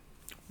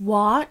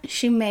What?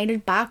 She made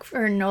it back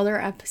for another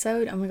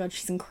episode? Oh my god,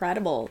 she's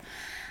incredible.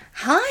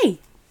 Hi!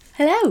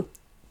 Hello!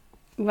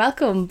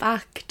 Welcome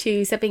back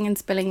to Sipping and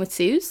Spilling with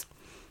Suze.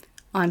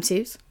 I'm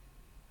Suze.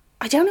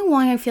 I don't know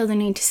why I feel the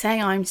need to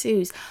say I'm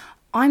Suze.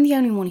 I'm the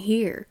only one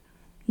here.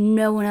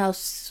 No one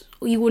else.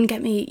 You wouldn't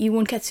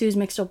get Suze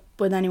mixed up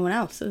with anyone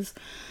else's.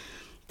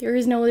 There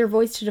is no other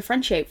voice to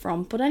differentiate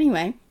from. But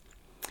anyway,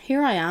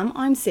 here I am.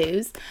 I'm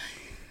Suze.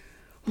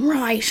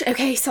 Right,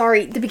 okay,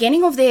 sorry. The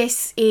beginning of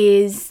this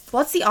is,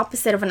 what's the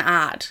opposite of an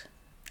ad?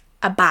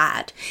 A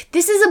bad.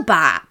 This is a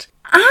bad.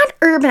 Ad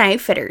Urban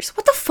Outfitters.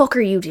 What the fuck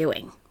are you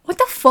doing? What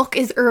the fuck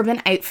is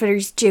Urban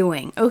Outfitters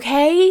doing,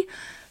 okay?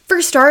 For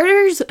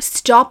starters,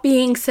 stop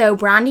being so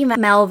Brandy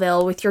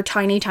Melville with your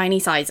tiny, tiny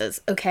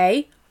sizes,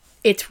 okay?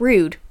 It's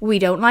rude. We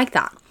don't like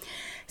that.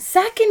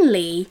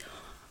 Secondly,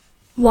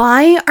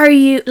 why are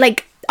you,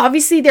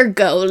 obviously their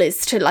goal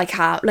is to,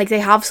 they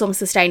have some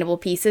sustainable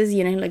pieces,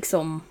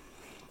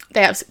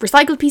 they have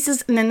recycled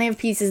pieces, and then they have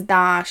pieces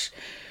that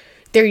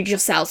they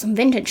just sell some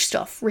vintage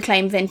stuff,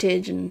 reclaim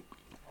vintage and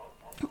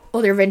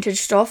other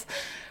vintage stuff.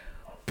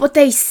 But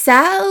they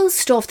sell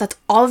stuff that's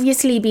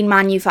obviously been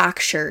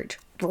manufactured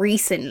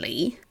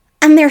recently,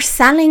 and they're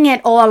selling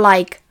it all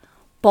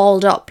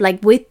balled up,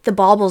 with the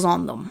baubles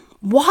on them.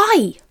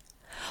 Why?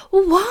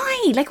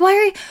 Why?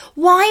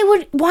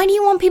 Why do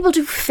you want people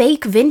to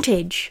fake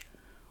vintage?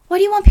 Why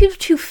do you want people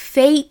to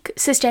fake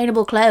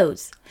sustainable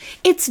clothes?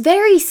 It's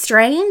very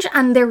strange,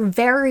 and they're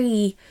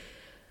very,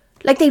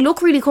 they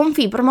look really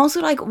comfy, but I'm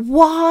also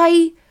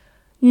why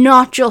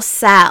not just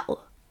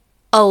sell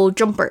old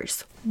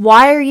jumpers?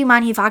 Why are you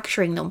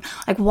manufacturing them?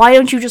 Why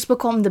don't you just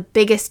become the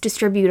biggest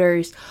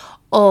distributors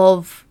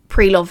of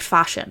pre-loved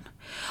fashion?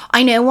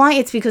 I know why.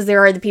 It's because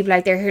there are the people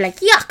out there who are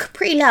yuck,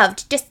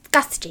 pre-loved,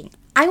 disgusting.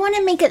 I want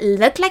to make it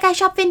look like I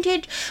shop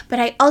vintage, but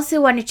I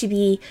also want it to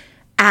be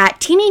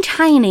teeny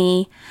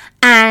tiny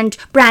and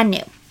brand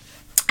new.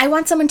 I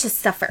want someone to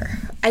suffer.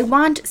 I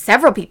want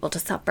several people to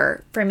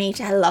suffer for me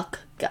to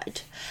look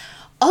good.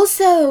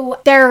 Also,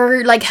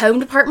 their home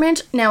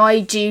department. Now,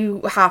 I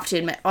do have to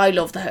admit, I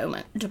love the home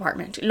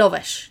department. Love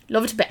it.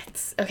 Love it to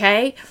bits,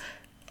 okay?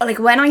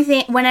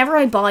 Whenever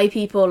I buy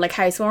people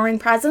housewarming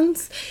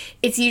presents,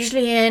 it's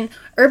usually in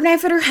Urban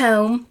Outfitter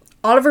Home,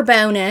 Oliver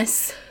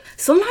Bonus.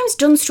 Sometimes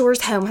Dunnes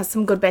Stores Home has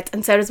some good bits,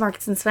 and so does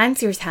Marks and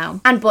Spencer's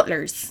Home, and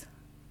Butler's.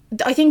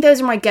 I think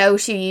those are my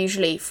go-to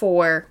usually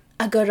for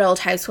a good old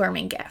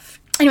housewarming gift.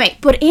 Anyway,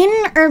 but in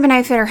Urban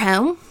Outfitter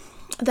Home,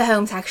 the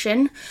home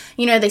section,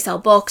 they sell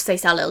books, they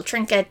sell little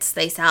trinkets,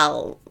 they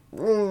sell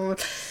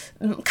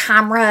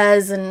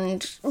cameras,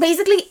 and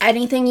basically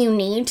anything you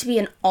need to be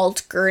an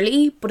alt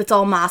girly, but it's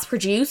all mass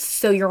produced,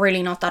 so you're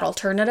really not that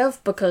alternative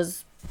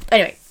because,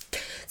 anyway,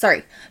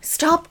 sorry.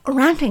 Stop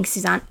ranting,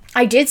 Suzanne.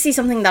 I did see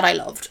something that I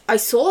loved. I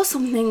saw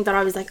something that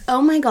I was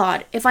oh my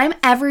god, if I'm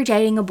ever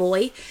dating a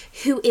boy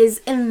who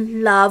is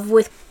in love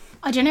with,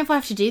 I don't know if I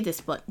have to do this,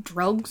 but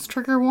drugs,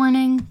 trigger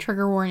warning,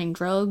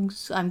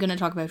 drugs. I'm going to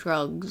talk about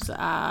drugs.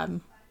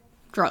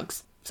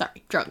 Drugs.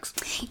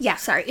 Yeah,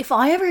 sorry. If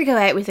I ever go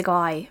out with a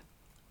guy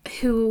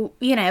who,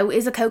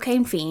 is a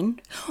cocaine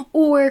fiend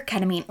or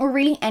ketamine or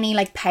really any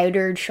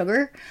powdered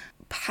sugar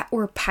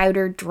or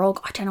powdered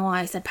drug. I don't know why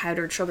I said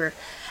powdered sugar.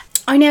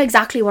 I know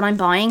exactly what I'm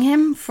buying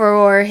him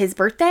for his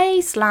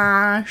birthday /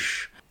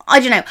 I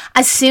don't know.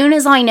 As soon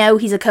as I know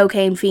he's a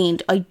cocaine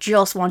fiend, I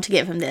just want to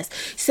give him this.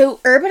 So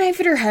Urban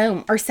Outfitter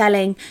Home are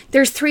selling,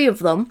 there's 3 of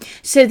them.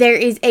 So there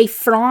is a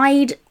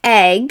fried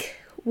egg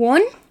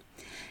one,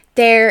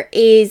 there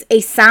is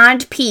a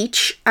sand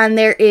peach, and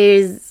there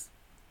is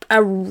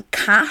a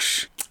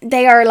cash.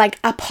 They are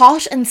a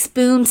pot and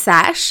spoon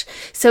set.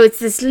 So it's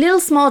this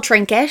little small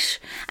trinket,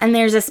 and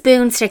there's a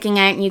spoon sticking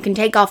out, and you can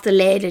take off the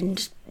lid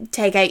and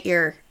take out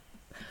your...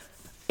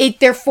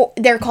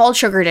 They're called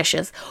sugar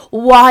dishes.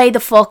 Why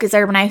the fuck is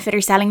Urban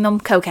Outfitters selling them?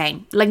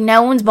 Cocaine.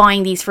 No one's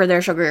buying these for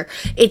their sugar.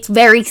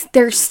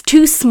 They're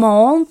too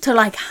small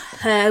to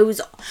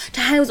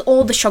house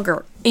all the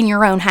sugar in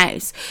your own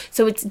house.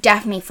 So it's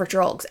definitely for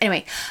drugs.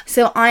 Anyway,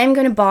 so I'm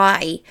going to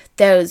buy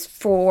those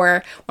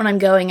for when I'm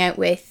going out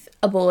with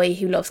a boy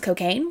who loves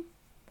cocaine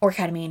or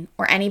ketamine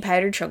or any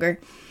powdered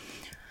sugar.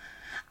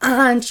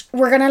 And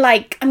we're going to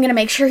I'm going to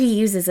make sure he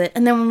uses it.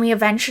 And then when we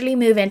eventually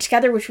move in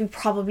together, which we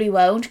probably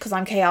won't because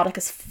I'm chaotic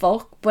as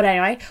fuck. But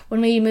anyway, when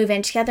we move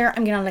in together,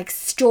 I'm going to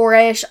store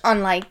it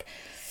on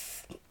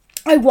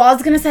I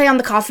was going to say on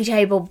the coffee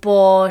table,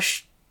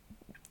 but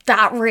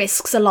that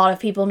risks a lot of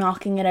people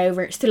knocking it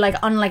over. So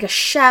on a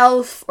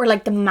shelf or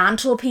the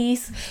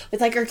mantelpiece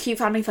with our cute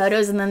family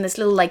photos. And then this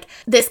little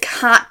this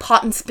cat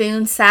pot and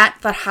spoon set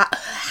that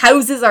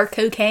houses our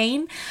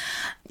cocaine.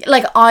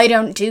 I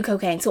don't do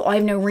cocaine, so I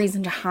have no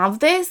reason to have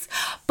this.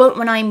 But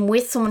when I'm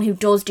with someone who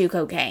does do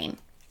cocaine,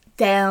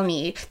 they'll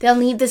need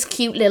this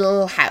cute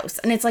little house.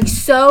 And it's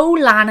so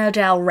Lana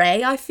Del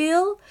Rey, I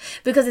feel.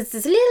 Because it's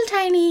this little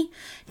tiny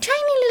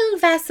little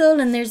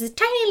vessel, and there's a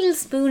tiny little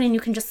spoon, and you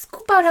can just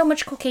scoop out how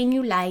much cocaine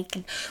you like.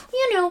 And,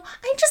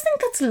 I just think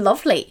that's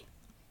lovely.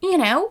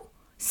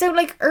 So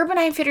Urban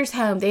Outfitters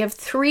Home, they have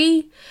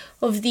 3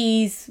 of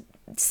these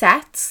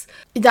sets.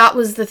 That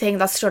was the thing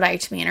that stood out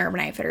to me in Urban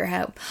Outfitter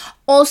Home.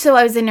 Also,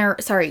 I was in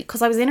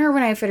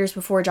Urban Outfitters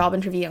before job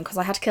interviewing because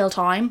I had to kill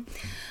time.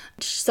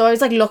 So I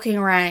was like looking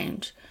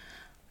around.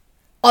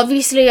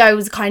 Obviously, I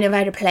was kind of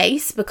out of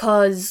place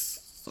because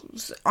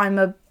I'm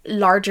a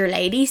larger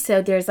lady,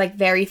 so there's like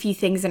very few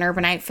things in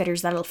Urban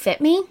Outfitters that'll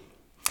fit me.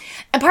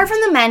 Apart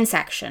from the men's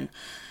section.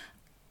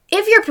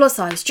 If you're plus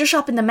size, just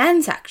shop in the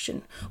men's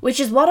section, which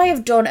is what I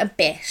have done a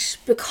bit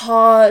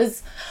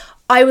because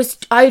I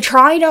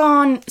tried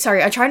on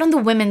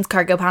the women's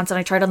cargo pants and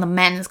I tried on the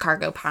men's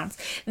cargo pants.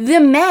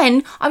 The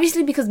men,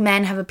 obviously because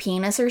men have a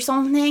penis or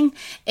something,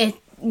 it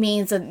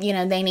means that, you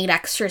know, they need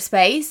extra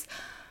space.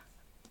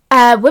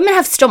 Women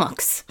have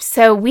stomachs,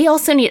 so we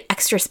also need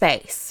extra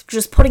space.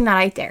 Just putting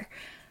that out there.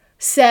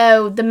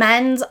 So the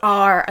men's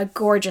are a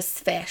gorgeous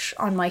fit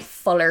on my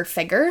fuller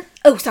figure.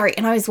 Oh, sorry.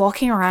 And I was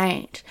walking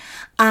around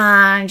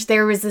and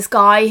there was this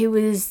guy he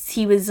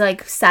was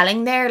like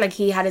selling there. Like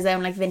he had his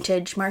own like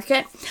vintage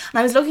market. And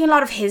I was looking at a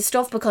lot of his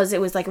stuff because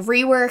it was like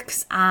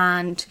reworks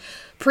and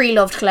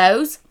pre-loved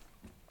clothes.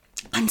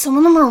 And some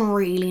of them were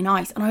really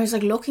nice. And I was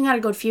like looking at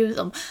a good few of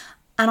them.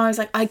 And I was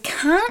like, I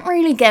can't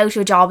really go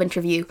to a job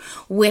interview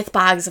with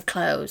bags of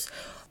clothes.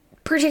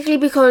 Particularly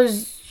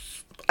because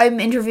I'm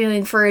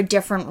interviewing for a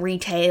different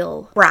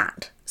retail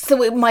brand.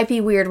 So it might be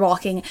weird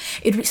walking.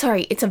 It's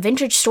a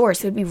vintage store,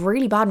 so it'd be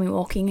really bad me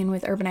walking in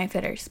with Urban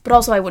Outfitters. But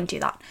also I wouldn't do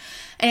that.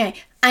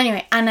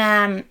 Anyway,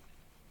 and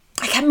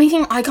I kept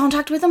making eye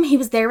contact with him. He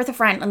was there with a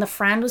friend, and the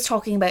friend was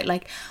talking about,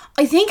 like,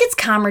 I think it's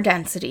camera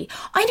density.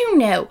 I don't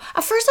know.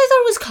 At first I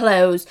thought it was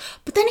clothes,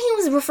 but then he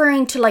was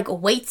referring to, like,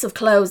 weights of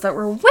clothes that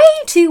were way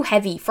too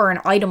heavy for an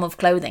item of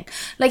clothing.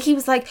 Like, he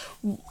was like,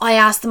 I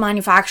asked the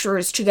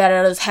manufacturers to get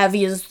it as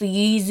heavy as the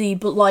Yeezy,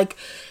 but, like,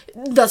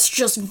 that's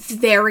just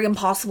very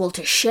impossible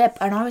to ship.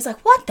 And I was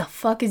like, what the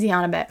fuck is he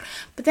on about?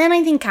 But then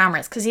I think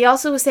cameras, because he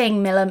also was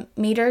saying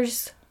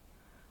millimeters,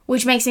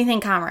 which makes me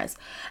think cameras.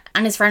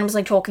 And his friend was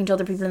like talking to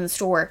other people in the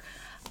store.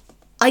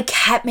 I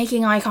kept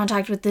making eye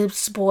contact with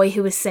this boy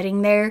who was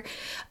sitting there.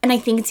 And I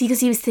think it's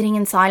because he was sitting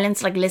in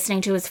silence, like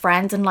listening to his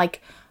friends and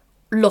like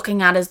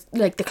looking at his,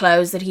 like the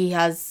clothes that he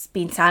has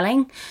been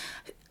selling.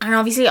 And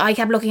obviously I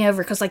kept looking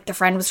over because like the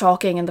friend was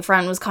talking and the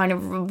friend was kind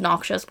of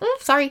obnoxious. Oh,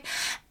 sorry.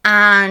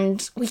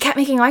 And we kept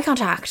making eye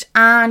contact.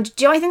 And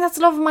do I think that's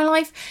the love of my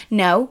life?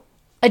 No,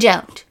 I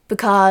don't.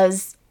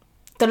 Because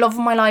the love of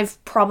my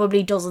life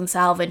probably doesn't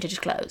sell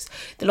vintage clothes.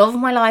 The love of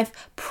my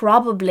life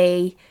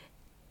probably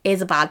is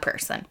a bad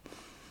person.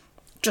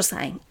 Just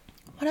saying.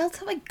 What else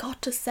have I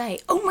got to say?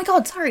 Oh my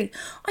god, sorry.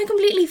 I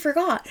completely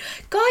forgot.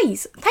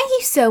 Guys, thank you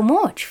so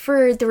much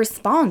for the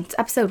response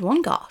episode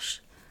 1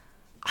 got.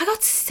 I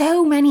got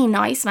so many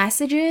nice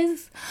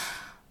messages.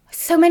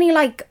 So many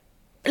like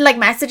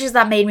messages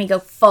that made me go,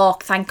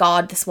 fuck, thank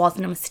god this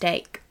wasn't a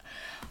mistake.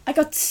 I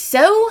got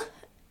so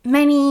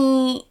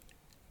many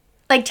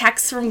like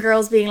texts from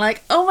girls being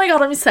like, oh my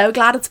god, I'm so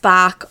glad it's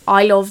back.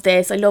 I love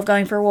this. I love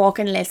going for a walk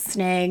and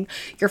listening.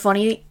 You're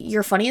funny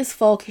as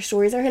fuck. Your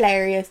stories are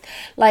hilarious.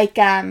 Like,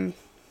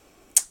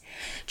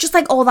 just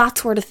like all that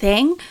sort of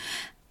thing.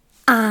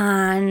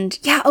 And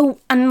yeah,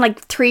 and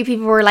like 3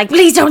 people were like,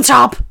 please don't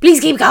stop. Please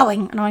keep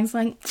going. And I was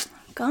like,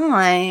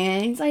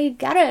 guys, I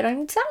get it.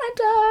 I'm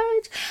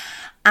talented.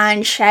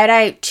 And shout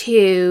out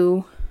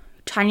to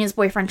Tanya's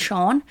boyfriend,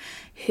 Sean,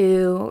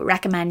 who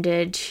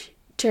recommended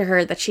to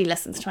her that she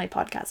listens to my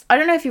podcast. I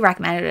don't know if he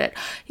recommended it.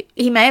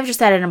 He may have just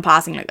said it in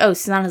passing, like, oh,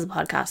 Suzanne has a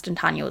podcast, and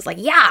Tanya was like,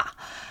 yeah.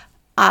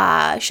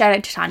 Shout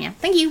out to Tanya.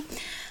 Thank you.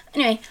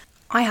 Anyway,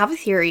 I have a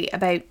theory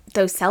about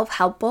those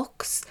self-help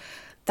books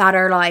that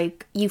are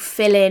like, you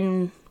fill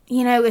in,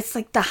 you know, it's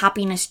like the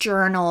happiness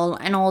journal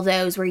and all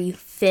those where you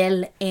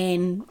fill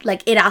in,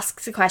 like it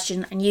asks a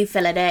question and you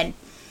fill it in.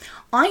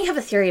 I have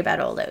a theory about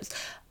all those.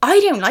 I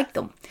don't like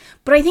them,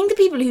 but I think the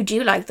people who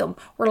do like them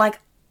were like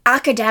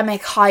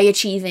academic high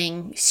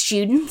achieving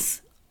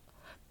students,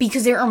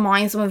 because it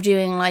reminds them of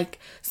doing like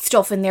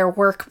stuff in their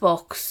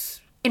workbooks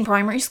in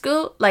primary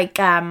school, like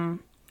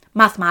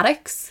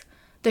mathematics,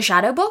 the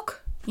shadow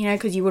book, you know,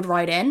 because you would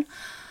write in.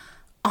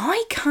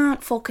 I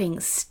can't fucking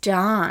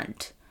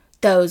stand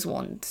those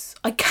ones.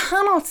 I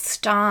cannot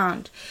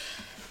stand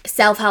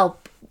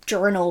self-help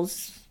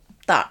journals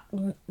that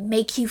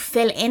make you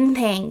fill in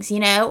things, you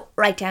know,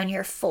 write down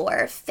your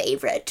 4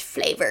 favorite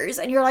flavors,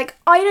 and you're like,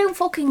 I don't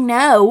fucking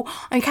know.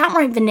 I can't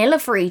write vanilla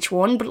for each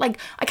one, but like,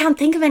 I can't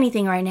think of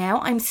anything right now.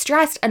 I'm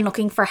stressed and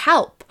looking for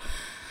help.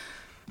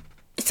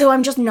 So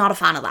I'm just not a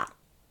fan of that.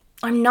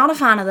 I'm not a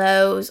fan of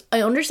those.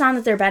 I understand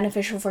that they're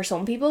beneficial for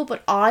some people,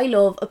 but I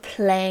love a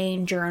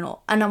plain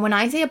journal. And when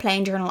I say a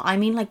plain journal, I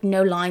mean like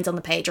no lines on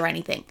the page or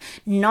anything.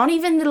 Not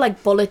even the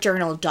like bullet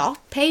journal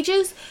dot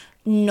pages.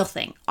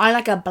 Nothing. I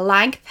like a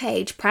blank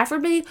page,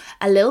 preferably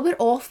a little bit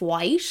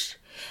off-white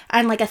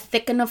and like a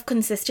thick enough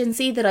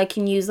consistency that I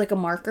can use like a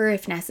marker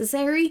if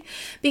necessary,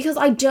 because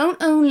I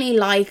don't only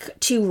like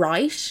to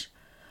write,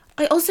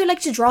 I also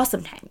like to draw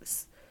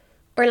sometimes,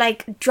 or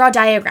like draw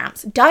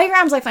diagrams.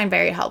 Diagrams I find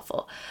very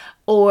helpful,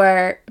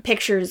 or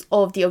pictures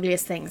of the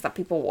ugliest things that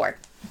people wore.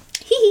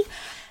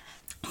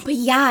 But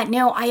yeah,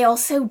 no, I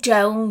also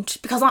don't,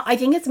 because I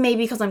think it's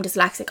maybe because I'm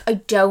dyslexic, I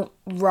don't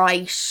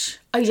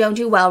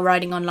do well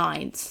writing on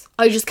lines.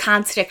 I just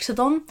can't stick to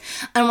them.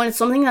 And when it's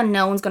something that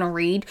no one's going to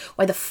read,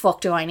 why the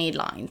fuck do I need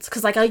lines?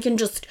 Because like I can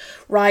just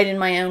write in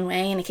my own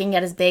way and it can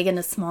get as big and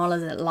as small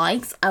as it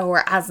likes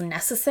or as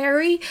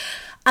necessary,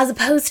 as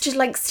opposed to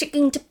like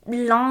sticking to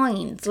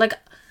lines. Like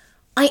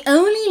I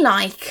only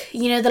like,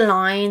 the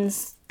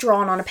lines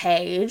drawn on a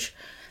page.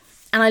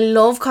 And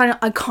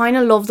I kind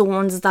of love the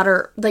ones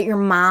that your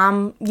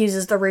mom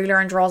uses the ruler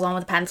and draws on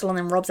with a pencil and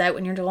then rubs out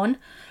when you're done.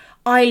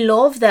 I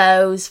love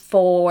those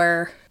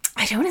for,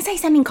 I don't want to say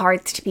sending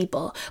cards to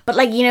people, but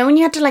like, when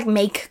you had to like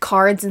make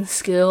cards in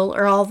school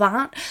or all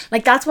that,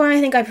 like that's what I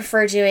think I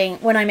prefer doing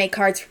when I make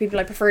cards for people.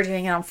 I prefer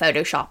doing it on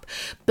Photoshop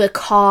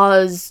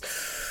because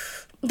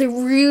the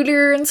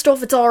ruler and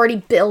stuff, it's already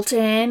built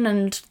in,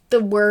 and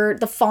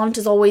the font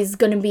is always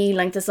going to be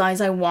like the size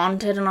I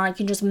want it, and I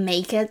can just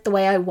make it the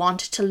way I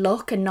want it to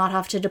look and not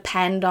have to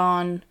depend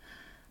on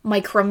my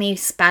crummy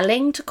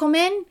spelling to come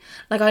in.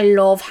 Like I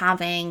love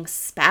having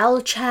spell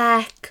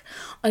check.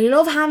 I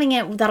love having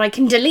it that I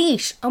can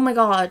delete. Oh my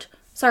god.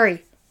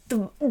 Sorry.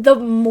 The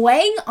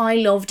way I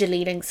love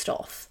deleting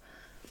stuff.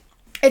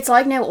 It's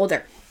like no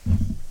other.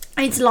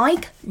 It's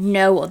like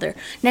no other.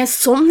 Now,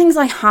 some things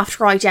I have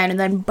to write down and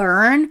then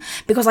burn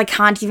because I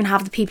can't even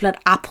have the people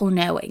at Apple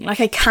knowing.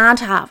 Like, I can't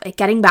have it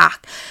getting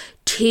back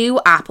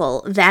to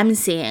Apple, them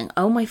seeing,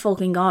 oh my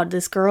fucking god,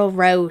 this girl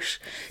wrote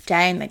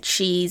down that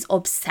she's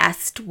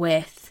obsessed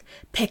with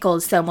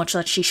pickles so much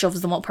that she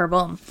shoves them up her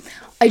bum.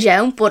 I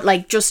don't, but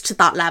like just to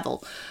that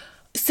level.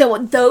 So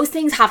those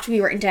things have to be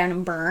written down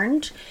and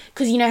burned,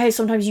 because you know how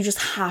sometimes you just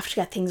have to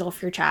get things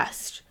off your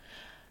chest.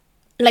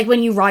 Like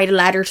when you write a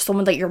letter to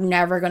someone that you're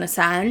never going to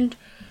send.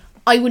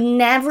 I would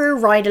never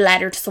write a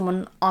letter to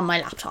someone on my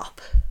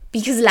laptop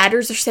because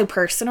letters are so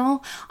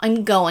personal.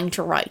 I'm going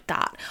to write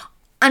that.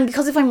 And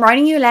because if I'm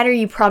writing you a letter,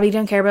 you probably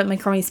don't care about my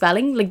crummy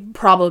spelling. Like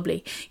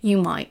probably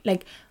you might.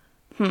 Like,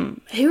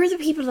 who are the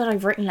people that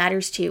I've written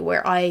letters to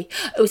where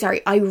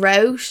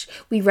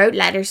we wrote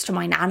letters to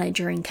my nana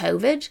during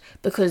COVID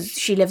because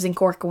she lives in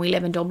Cork and we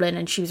live in Dublin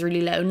and she was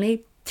really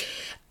lonely.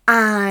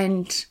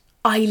 And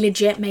I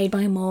legit made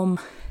my mum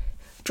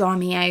draw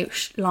me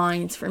out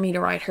lines for me to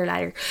write her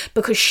letter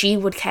because she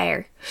would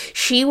care.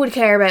 She would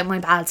care about my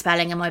bad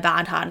spelling and my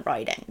bad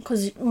handwriting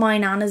because my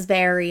nana's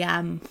very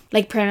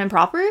like prim and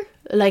proper.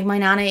 Like my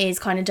nana is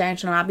kind of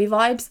Downton Abbey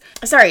vibes.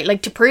 Sorry,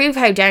 like to prove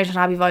how Downton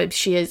Abbey vibes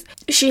she is,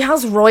 she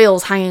has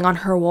royals hanging on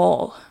her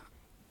wall.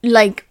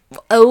 Like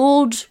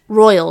old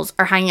royals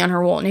are hanging on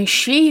her wall. Now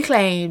she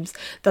claims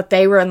that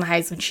they were in the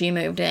house when she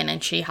moved in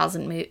and she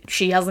hasn't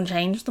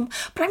changed them,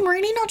 but I'm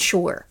really not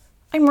sure.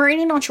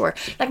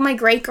 Like my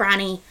great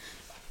granny,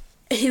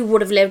 who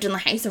would have lived in the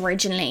house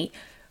originally,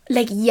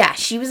 like yeah,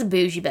 she was a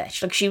bougie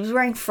bitch. Like she was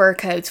wearing fur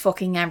coats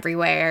fucking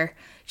everywhere.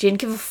 She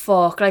didn't give a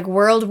fuck. Like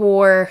World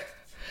War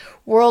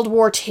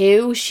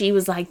II, she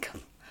was like,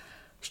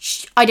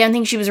 I don't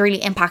think she was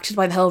really impacted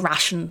by the whole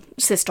ration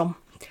system.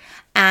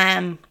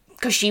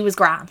 Because she was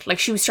grand. Like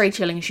she was straight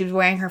chilling. She was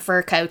wearing her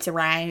fur coats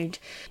around.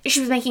 She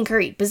was making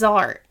curry.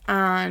 Bizarre.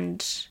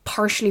 And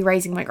partially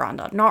raising my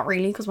granddad. Not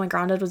really, because my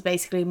granddad was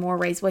basically more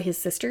raised by his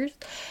sisters.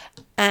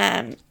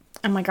 And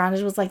my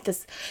granddad was like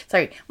this.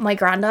 Sorry, my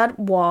granddad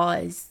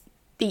was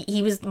the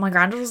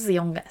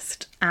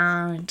youngest.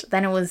 And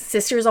then it was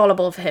sisters all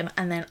above him.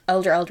 And then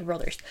older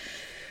brothers.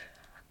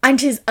 And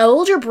his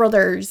older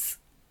brothers,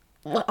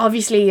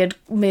 obviously had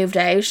moved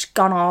out,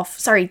 gone off.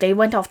 Sorry, they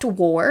went off to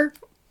war.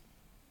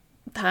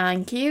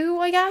 Thank you,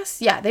 I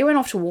guess. Yeah, they went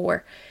off to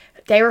war.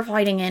 They were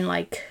fighting in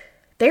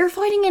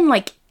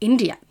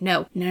India.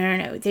 No.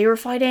 They were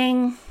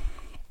fighting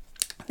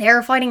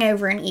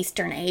over in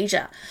Eastern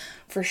Asia,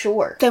 for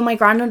sure. So my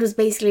granddad was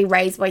basically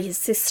raised by his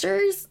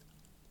sisters,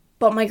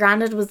 but my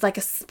granddad was like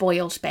a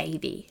spoiled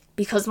baby.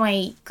 Because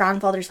my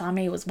grandfather's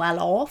family was well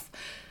off,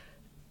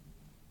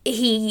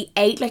 he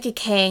ate like a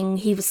king.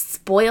 He was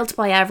spoiled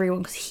by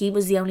everyone because he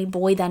was the only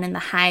boy then in the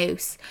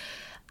house.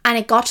 And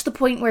it got to the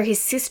point where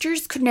his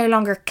sisters could no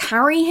longer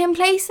carry him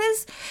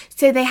places.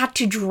 So they had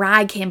to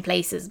drag him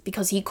places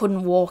because he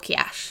couldn't walk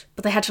yet.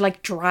 But they had to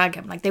like drag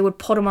him. Like they would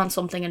put him on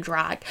something and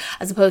drag.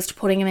 As opposed to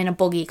putting him in a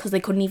buggy because they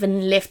couldn't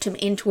even lift him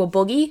into a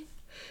buggy.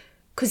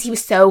 Because he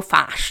was so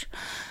fat.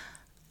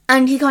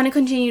 And he kind of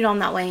continued on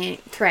that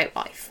way throughout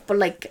life. But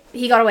like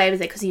he got away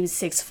with it because he was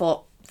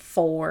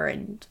 6'4"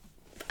 and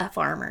a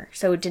farmer.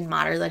 So it didn't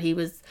matter that he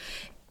was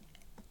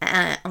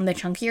on the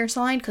chunkier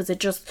side, because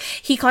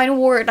he kind of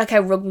wore it like how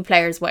rugby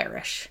players wear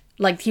it.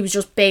 Like he was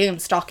just big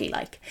and stocky.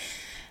 Like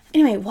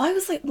anyway, why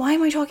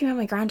am I talking about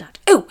my granddad?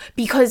 Oh,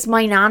 because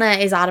my nana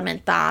is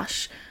adamant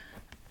that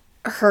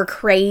her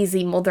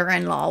crazy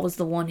mother-in-law was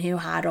the one who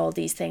had all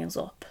these things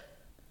up,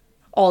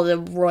 all the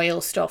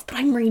royal stuff. But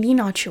I'm really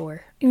not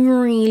sure. I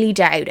really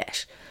doubt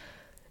it.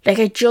 Like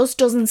it just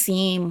doesn't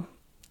seem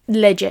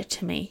legit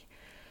to me.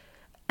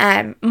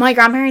 My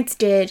grandparents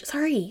did.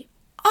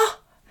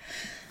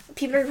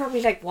 people are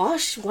probably like,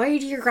 what? Why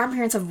do your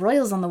grandparents have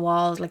royals on the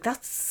walls? Like,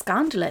 that's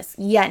scandalous.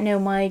 Yeah, no,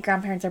 my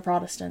grandparents are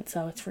Protestant,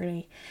 so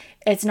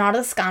it's not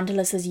as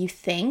scandalous as you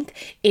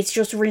think. It's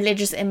just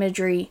religious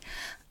imagery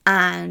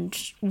and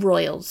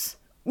royals.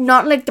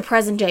 Not like the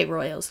present day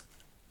royals.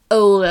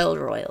 Old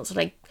royals,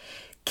 like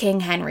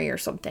King Henry or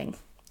something.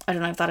 I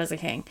don't know if that is a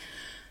king.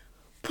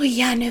 But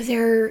yeah, no,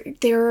 they're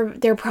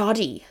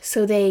proddy,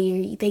 so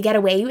they get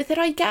away with it,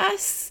 I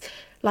guess.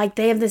 Like,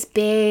 they have this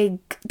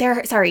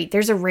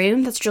there's a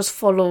room that's just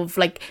full of,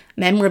 like,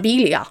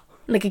 memorabilia.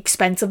 Like,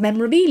 expensive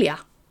memorabilia.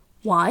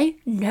 Why?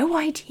 No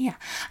idea.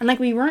 And, like,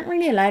 we weren't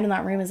really allowed in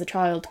that room as a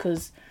child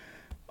because,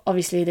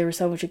 obviously, there was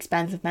so much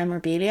expensive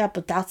memorabilia.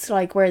 But that's,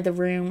 like, where the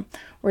room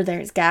where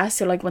there's guests.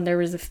 So, like, when there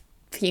was a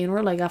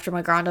funeral, like, after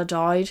my granddad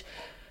died,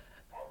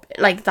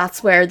 like,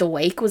 that's where the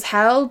wake was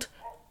held.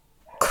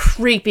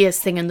 Creepiest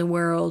thing in the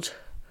world.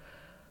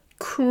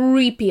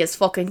 Creepiest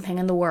fucking thing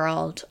in the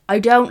world. I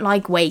don't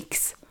like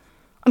wakes.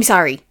 I'm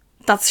sorry.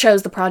 That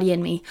shows the proddy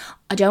in me.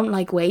 I don't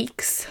like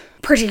wakes.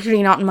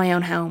 Particularly not in my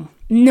own home.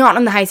 Not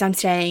in the house I'm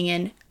staying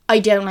in. I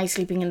don't like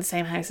sleeping in the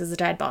same house as a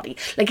dead body.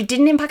 Like, it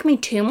didn't impact me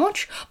too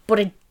much,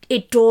 but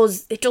it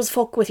does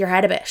fuck with your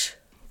head a bit.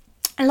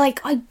 And, like,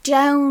 I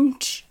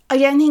don't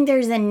think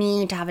there's a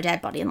need to have a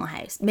dead body in the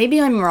house. Maybe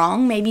I'm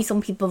wrong. Maybe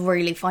some people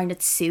really find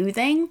it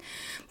soothing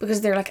because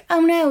they're like,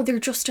 oh no, they're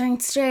just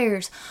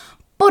downstairs.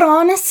 But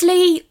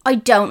honestly, I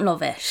don't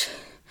love it.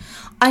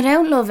 I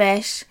don't love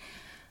it.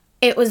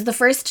 It was the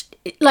first,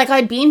 like,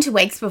 I'd been to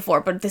wakes before,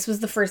 but this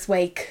was the first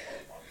wake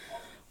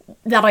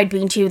that I'd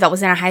been to that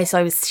was in a house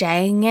I was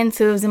staying in.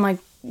 So it was in my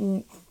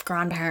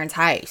grandparents'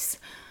 house.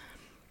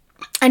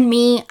 And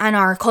me and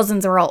our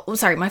cousins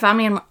my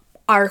family and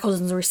our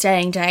cousins were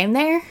staying down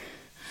there.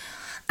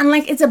 And,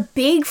 like, it's a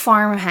big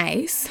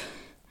farmhouse.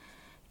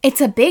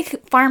 It's a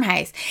big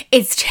farmhouse.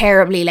 It's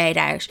terribly laid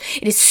out.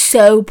 It is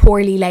so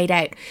poorly laid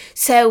out.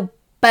 So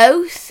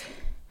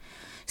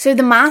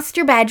the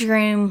master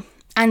bedroom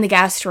and the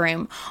guest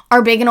room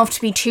are big enough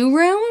to be 2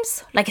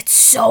 rooms. Like, it's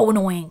so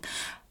annoying.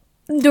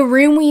 The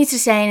room we used to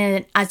stay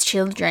in as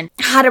children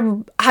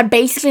had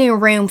basically a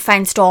room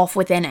fenced off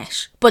within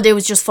it. But it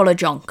was just full of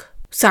junk.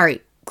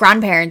 Sorry,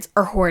 grandparents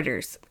are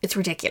hoarders. It's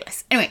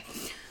ridiculous. Anyway,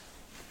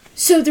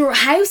 so the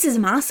house is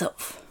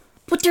massive.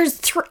 But there's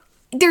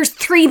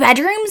 3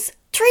 bedrooms.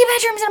 3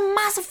 bedrooms in a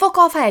massive fuck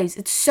off house.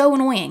 It's so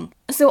annoying.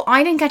 So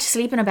I didn't get to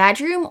sleep in a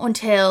bedroom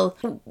until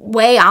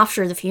way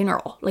after the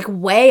funeral. Like,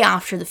 way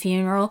after the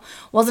funeral.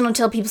 Wasn't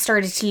until people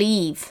started to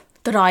leave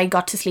that I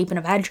got to sleep in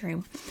a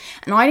bedroom.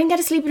 And I didn't get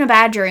to sleep in a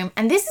bedroom.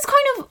 And this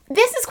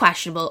is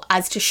questionable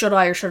as to should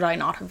I or should I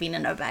not have been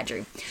in a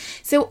bedroom.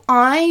 So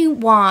I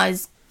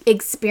was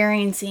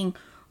experiencing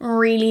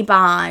really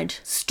bad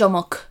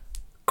stomach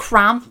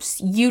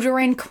cramps,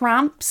 uterine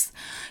cramps,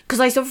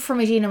 because I suffer from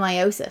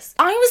adenomyosis.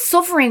 I was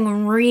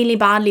suffering really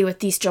badly with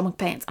these stomach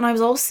pains, and I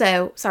was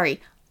also,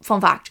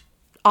 fun fact,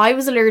 I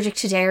was allergic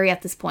to dairy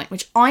at this point,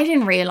 which I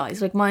didn't realise.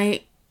 Like,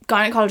 my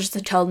gynecologist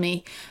had told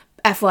me,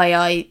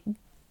 FYI,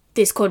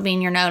 this could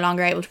mean you're no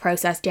longer able to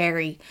process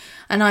dairy,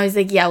 and I was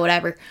like, yeah,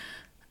 whatever.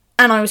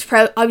 And I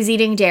was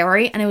eating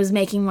dairy, and it was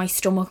making my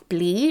stomach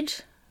bleed,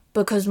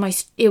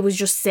 because it was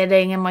just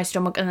sitting in my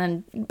stomach and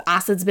then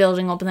acids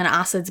building up and then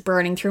acids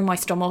burning through my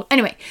stomach.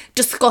 Anyway,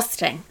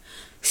 disgusting.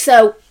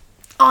 So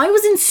I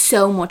was in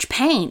so much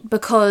pain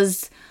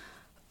because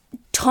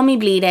tummy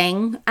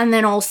bleeding and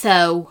then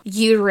also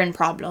uterine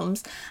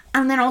problems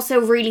and then also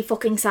really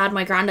fucking sad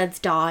my granddad's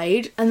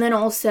died and then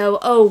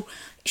also,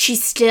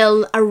 she's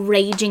still a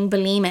raging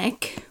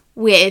bulimic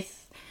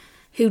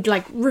who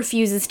like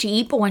refuses to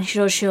eat, but when she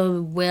does, she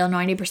will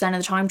 90% of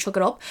the time chuck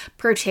it up,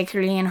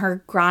 particularly in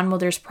her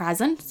grandmother's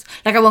presence.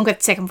 Like, I won't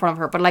get sick in front of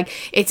her, but like,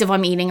 it's if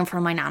I'm eating in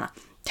front of my nana.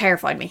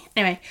 Terrified me.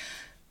 Anyway,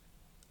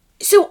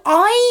 so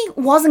I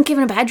wasn't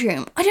given a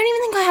bedroom. I don't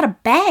even think I had a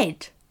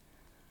bed.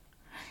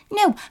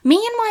 No,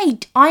 me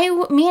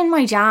and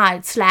my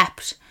dad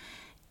slept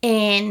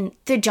in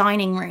the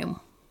dining room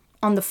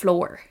on the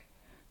floor.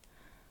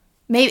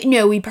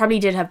 We probably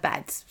did have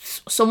beds.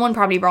 Someone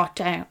probably brought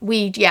down.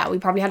 We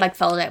probably had like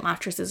folded out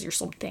mattresses or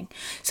something.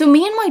 So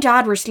me and my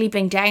dad were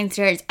sleeping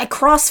downstairs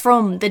across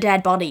from the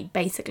dead body,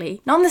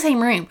 basically. Not in the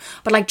same room,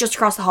 but like just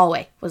across the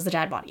hallway was the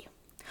dead body.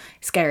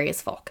 Scary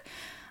as fuck.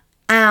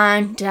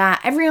 And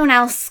everyone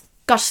else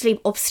got to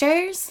sleep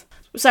upstairs.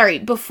 Sorry,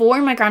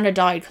 before my granddad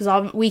died,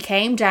 because we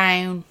came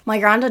down. My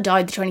granddad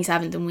died the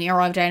 27th and we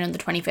arrived down on the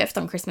 25th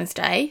on Christmas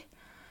Day.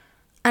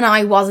 And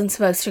I wasn't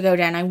supposed to go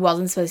down. I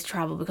wasn't supposed to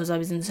travel because I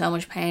was in so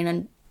much pain.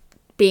 And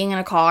being in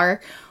a car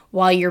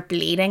while you're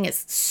bleeding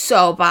is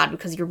so bad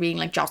because you're being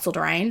like jostled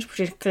around,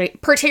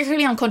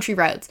 particularly on country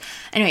roads.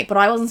 Anyway, but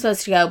I wasn't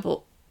supposed to go,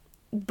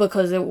 but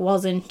because it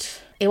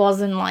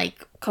wasn't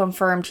like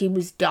confirmed he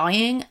was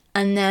dying.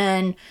 And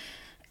then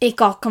it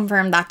got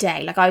confirmed that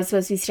day. Like, I was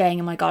supposed to be staying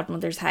in my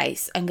godmother's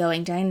house and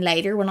going down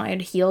later when I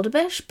had healed a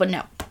bit, but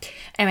no.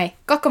 Anyway,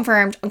 got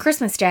confirmed on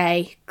Christmas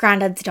Day.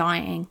 Granddad's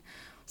dying.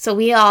 So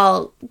we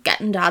all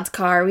get in Dad's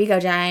car, we go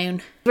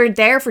down. We're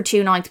there for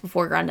 2 nights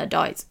before Granddad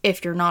dies,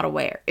 if you're not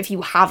aware. If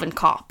you haven't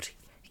copped,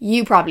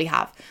 You probably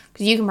have,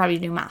 because you can probably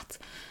do maths.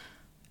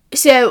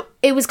 So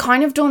it was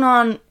kind of done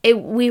on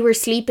it. We were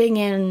sleeping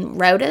in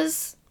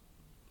rotas.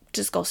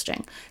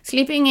 Disgusting.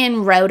 Sleeping in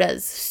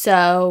rotas.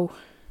 So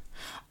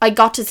I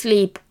got to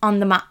sleep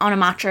on a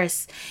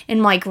mattress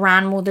in my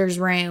grandmother's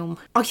room.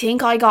 I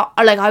think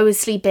I was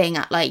sleeping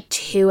at like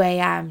 2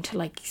 a.m. to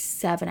like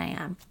 7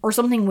 a.m. or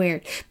something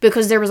weird,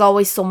 because there was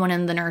always someone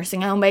in the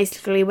nursing home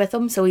basically with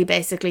them. So we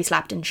basically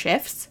slept in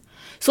shifts.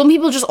 Some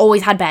people just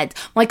always had beds.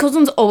 My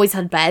cousins always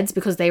had beds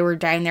because they were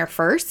down there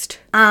first.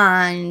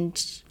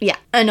 And yeah,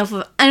 enough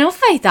about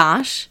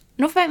that.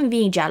 Enough about me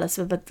being jealous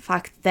about the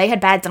fact that they had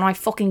beds and I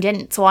fucking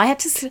didn't. So I had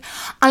to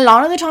a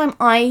lot of the time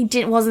I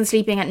wasn't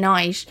sleeping at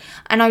night,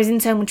 and I was in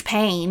so much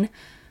pain,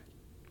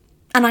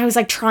 and I was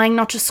like trying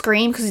not to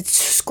scream because it's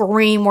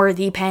scream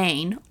worthy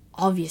pain.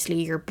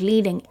 Obviously you're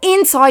bleeding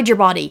inside your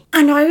body,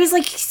 and I was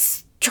like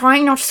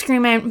trying not to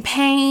scream out in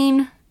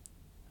pain.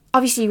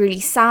 Obviously really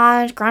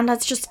sad.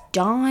 Granddad's just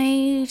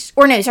died.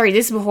 Or no, sorry,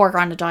 this is before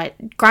Granddad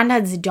died.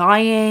 Granddad's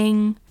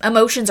dying.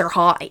 Emotions are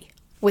high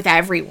with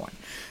everyone,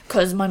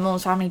 because my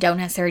mum's family don't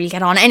necessarily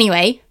get on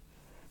anyway,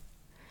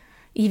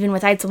 even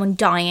without someone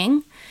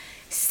dying.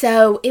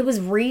 So it was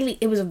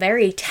a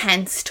very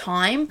tense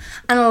time.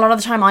 And a lot of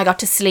the time I got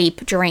to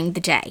sleep during the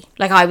day.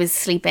 Like, I was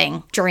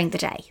sleeping during the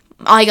day.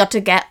 I got to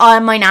get,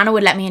 my nana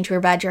would let me into her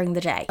bed during the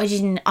day.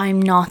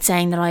 I'm not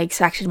saying that I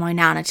expected my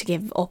nana to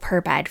give up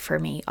her bed for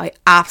me. I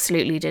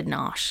absolutely did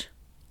not.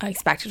 I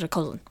expected a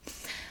cousin.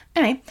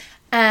 Anyway,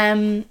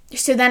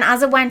 so then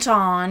as it went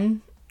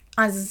on,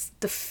 as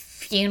the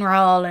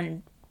funeral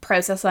and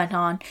process went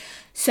on,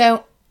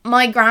 so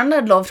my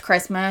granddad loved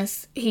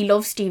Christmas. He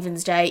loved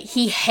Stephen's Day.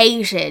 He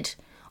hated,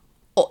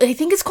 I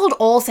think it's called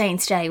All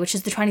Saints Day, which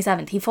is the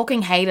 27th. He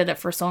fucking hated it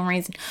for some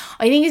reason.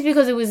 I think it's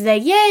because it was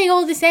like, yay,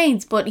 all the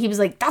saints. But he was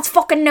like, that's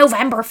fucking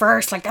November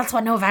 1st. Like, that's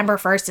what November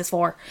 1st is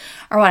for.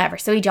 Or whatever.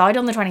 So he died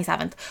on the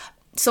 27th.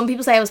 Some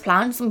people say it was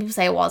planned. Some people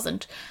say it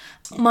wasn't.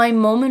 My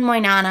mum and my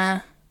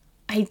nana,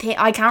 I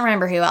can't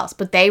remember who else,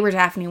 but they were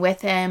definitely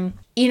with him.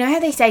 You know how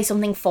they say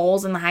something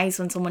falls in the house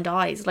when someone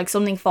dies? Like,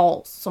 something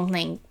falls.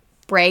 Something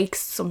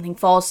breaks, something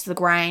falls to the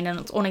ground, and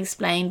it's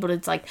unexplained, but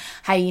it's like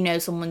how you know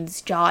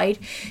someone's died.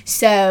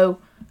 So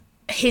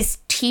his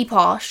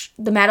teapot,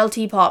 the metal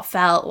teapot,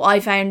 fell. I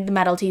found the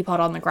metal teapot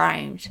on the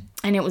ground,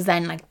 and it was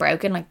then like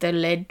broken. Like, the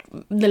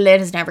lid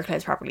has never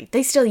closed properly.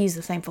 They still use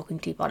the same fucking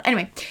teapot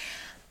anyway.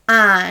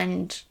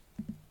 And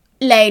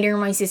later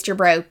my sister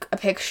broke a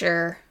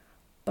picture,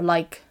 but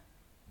like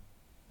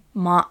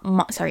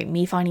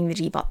me finding the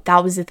teapot,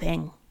 that was the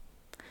thing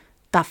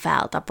that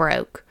fell, that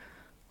broke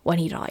when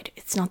he died.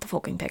 It's not the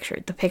fucking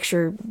picture. The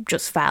picture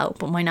just fell,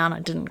 but my nana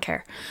didn't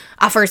care.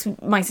 At first,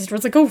 my sister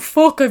was like, oh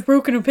fuck, I've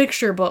broken a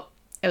picture, but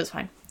it was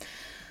fine.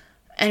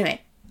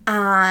 Anyway,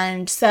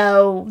 and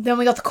so then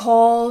we got the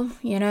call,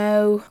 you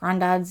know,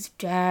 Granddad's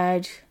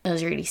dead. It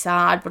was really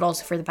sad, but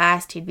also for the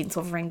best. He'd been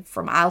suffering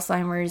from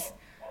Alzheimer's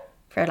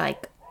for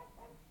like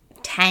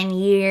 10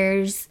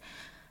 years,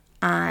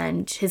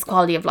 and his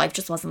quality of life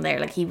just wasn't there.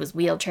 Like, he was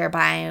wheelchair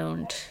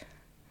bound.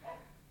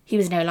 He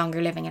was no longer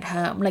living at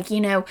home. Like,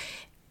 you know,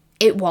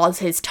 it was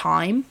his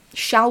time,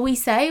 shall we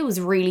say. It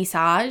was really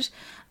sad.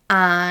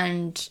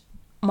 And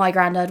my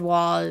granddad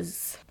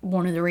was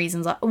one of the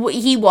reasons,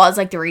 he was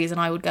like the reason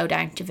I would go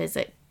down to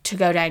visit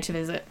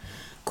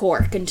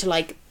Cork and to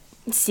like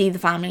see the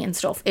family and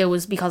stuff. It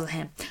was because of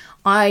him.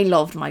 I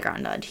loved my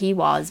granddad. He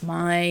was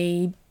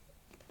my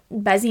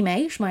busy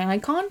mate, my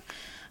icon.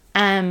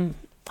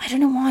 I don't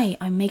know why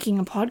I'm making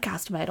a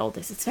podcast about all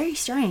this. It's very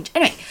strange.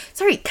 Anyway,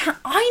 sorry,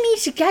 I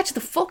need to get to the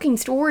fucking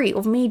story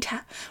of me.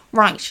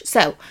 Right,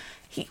 so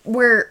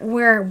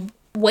we're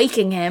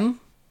waking him.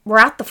 We're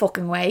at the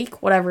fucking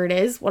wake, whatever it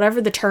is,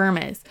 whatever the term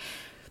is.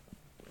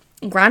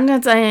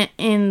 Granddad's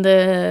in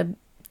the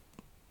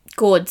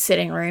good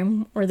sitting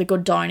room or the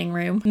good dining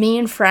room. Me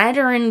and Fred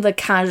are in the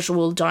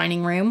casual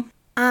dining room.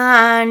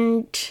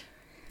 And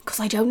because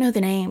I don't know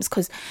the names,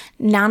 because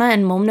Nana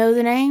and Mum know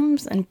the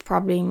names, and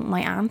probably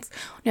my aunts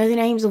know the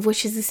names of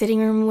which is the sitting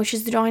room and which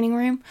is the dining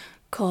room,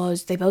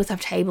 because they both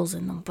have tables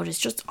in them, but it's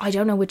just, I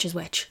don't know which is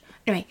which.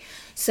 Anyway,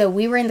 so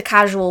we were in the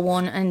casual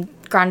one and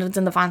Granddad's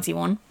in the fancy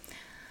one,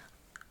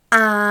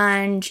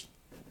 and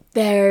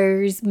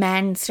there's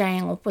men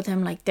staying up with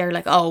him. Like, they're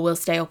like, oh, we'll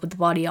stay up with the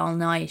body all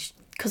night,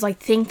 because I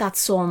think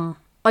it's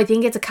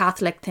a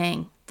Catholic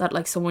thing that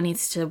like someone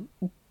needs to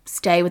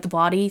stay with the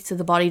body so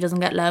the body doesn't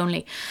get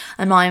lonely.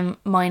 And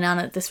my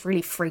nana, this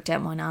really freaked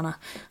out my nana,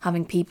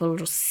 having people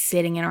just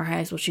sitting in her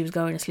house while she was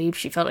going to sleep.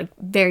 She felt like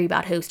very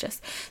bad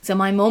hostess. So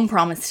my mum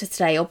promised to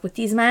stay up with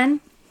these men,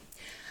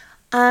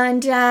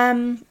 and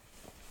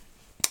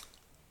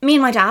me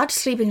and my dad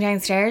sleeping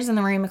downstairs in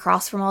the room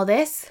across from all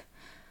this,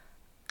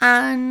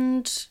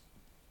 and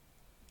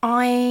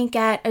I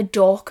get a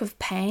duck of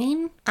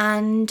pain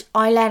and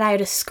I let out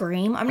a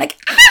scream. I'm like,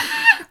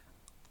 ah!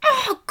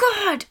 Oh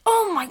god,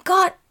 oh my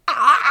god,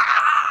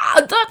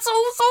 ah, that's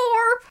so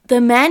sore.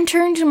 The men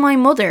turn to my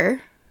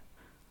mother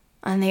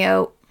and they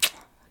go,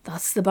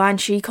 that's the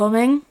banshee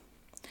coming.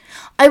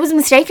 I was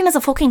mistaken as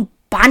a fucking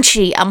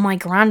banshee at my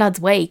granddad's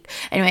wake.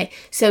 Anyway,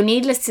 so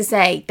needless to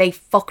say, they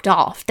fucked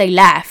off. They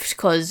left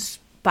because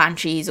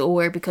banshees,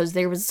 or because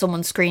there was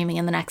someone screaming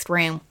in the next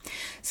room.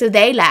 So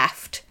they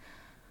left.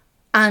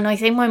 And I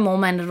think my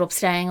mum ended up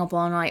staying up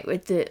all night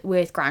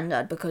with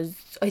Grandad, because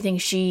I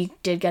think she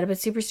did get a bit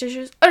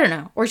superstitious. I don't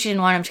know. Or she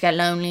didn't want him to get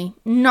lonely.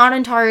 Not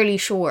entirely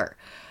sure.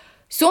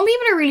 Some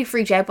people are really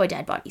freaked out by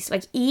dead bodies.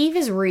 Like, Eve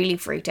is really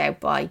freaked out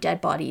by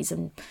dead bodies,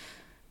 and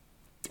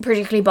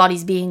particularly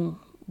bodies being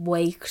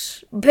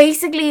waked.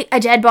 Basically, a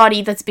dead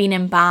body that's been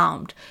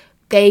embalmed.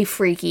 They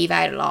freak Eve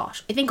out a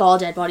lot. I think all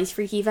dead bodies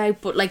freak Eve out,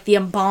 but like the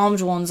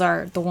embalmed ones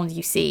are the ones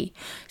you see.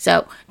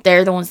 So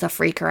they're the ones that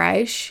freak her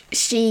out.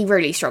 She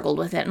really struggled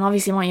with it. And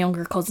obviously my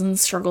younger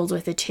cousins struggled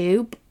with it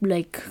too.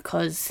 Like,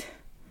 because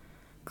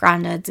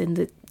Grandad's in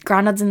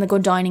the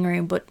good dining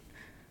room, but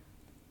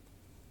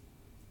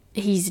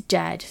he's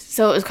dead.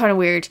 So it was kind of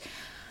weird.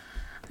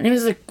 And it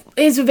was like,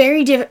 it's a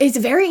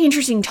very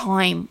interesting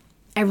time.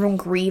 Everyone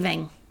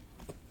grieving.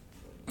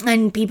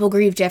 And people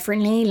grieve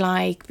differently,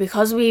 like,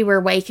 because we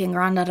were waking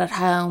Grandad at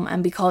home,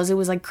 and because it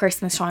was like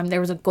Christmas time, there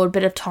was a good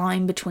bit of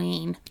time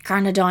between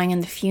Grandad dying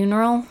and the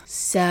funeral.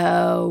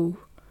 So,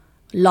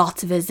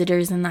 lots of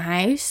visitors in the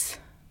house.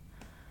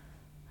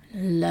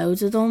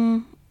 Loads of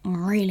them.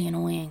 Really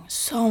annoying.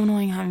 So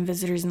annoying having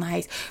visitors in the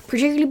house.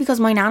 Particularly because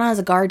my nana has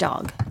a guard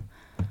dog.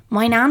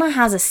 My nana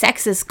has a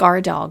sexist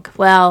guard dog.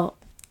 Well,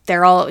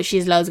 she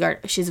has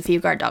a few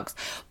guard dogs.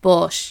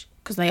 But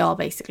because they all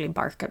basically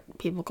bark at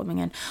people coming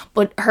in.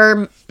 But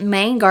her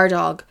main guard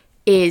dog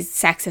is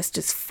sexist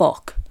as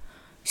fuck.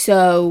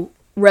 So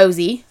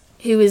Rosie,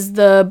 who is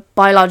the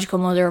biological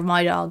mother of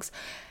my dogs,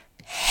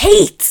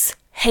 hates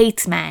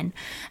men.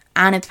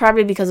 And it's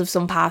probably because of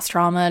some past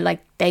trauma.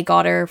 Like, they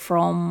got her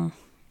from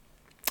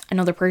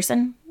another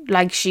person.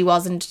 Like, she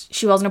wasn't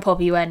a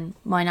puppy when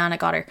my nana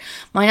got her.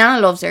 My nana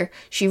loves her.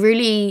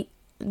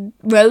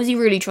 Rosie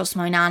really trusts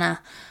my nana.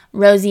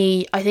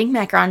 Rosie, I think,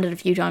 met Grandad a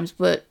few times,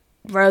 but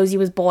Rosie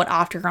was bought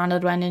after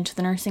Grandad went into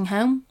the nursing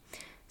home,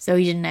 so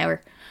he didn't know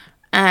her.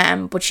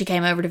 But she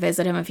came over to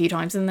visit him a few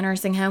times in the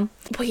nursing home.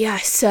 But yeah,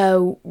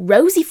 so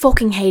Rosie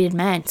fucking hated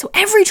men. So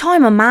every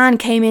time a man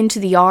came into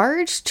the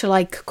yard to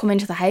like come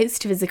into the house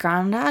to visit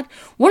Grandad,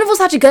 one of us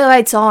had to go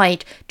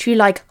outside to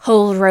like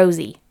hold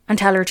Rosie and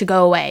tell her to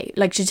go away.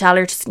 Like, to tell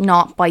her to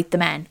not bite the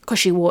men, because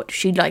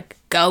she'd like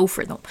go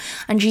for them.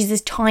 And she's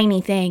this tiny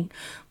thing,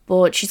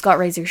 but she's got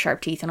razor sharp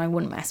teeth, and I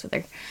wouldn't mess with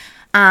her.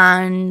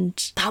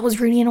 And that was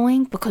really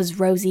annoying because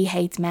Rosie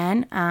hates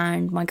men,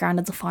 and my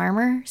granddad's a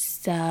farmer,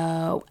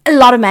 so a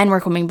lot of men were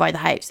coming by the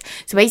house.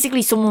 So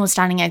basically someone was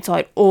standing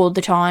outside all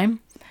the time,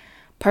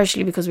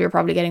 partially because we were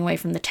probably getting away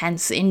from the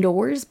tents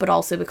indoors, but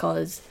also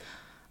because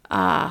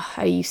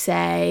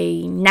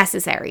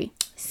necessary.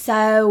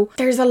 So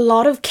there's a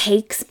lot of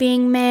cakes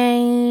being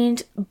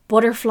made,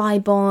 butterfly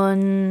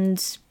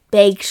buns,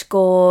 baked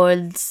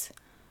goods.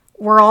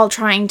 We're all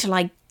trying to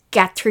like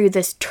get through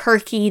this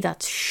turkey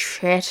that's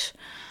shit.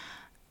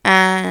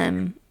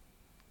 And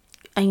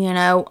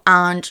we're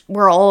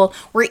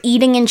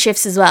eating in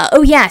shifts as well.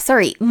 Oh yeah,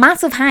 sorry,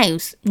 massive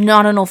house,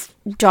 not enough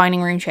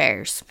dining room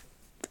chairs.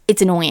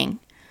 It's annoying.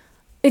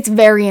 It's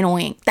very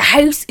annoying. The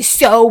house is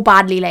so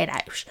badly laid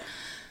out.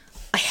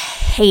 I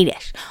hate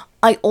it.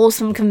 I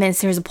also am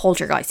convinced there's a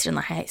poltergeist in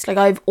the house. Like,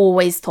 I've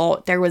always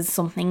thought there was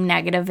something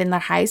negative in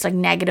that house, like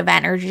negative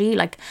energy,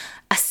 like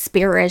a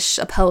spirit,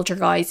 a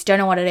poltergeist, don't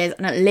know what it is,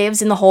 and it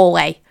lives in the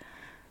hallway.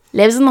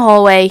 There's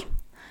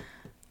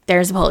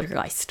a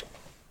poltergeist.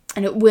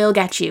 And it will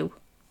get you.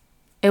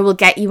 It will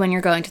get you when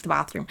you're going to the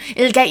bathroom.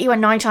 It'll get you at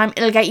night time.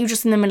 It'll get you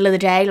just in the middle of the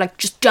day. Like,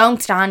 just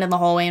don't stand in the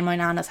hallway in my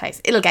nana's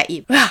house. It'll get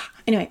you.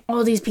 Anyway,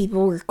 all these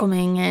people were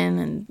coming in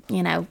and,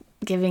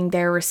 giving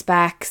their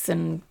respects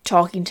and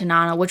talking to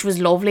Nana, which was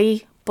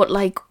lovely. But,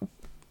 like,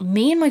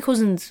 me and my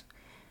cousins,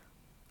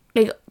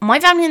 like,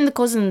 my family and the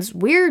cousins,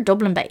 we're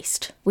Dublin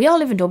based. We all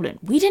live in Dublin.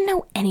 We didn't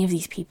know any of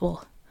these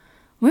people.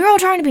 We were all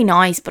trying to be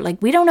nice, but,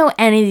 like, we don't know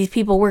any of these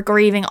people. We're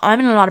grieving. I'm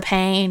in a lot of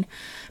pain.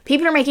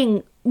 People are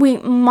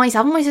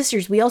myself and my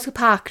sisters, we also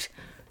packed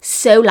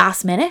so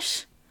last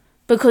minute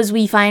because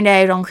we found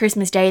out on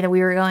Christmas Day that we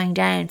were going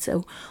down.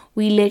 So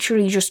we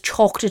literally just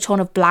chucked a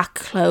ton of black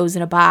clothes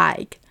in a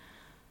bag.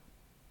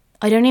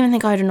 I don't even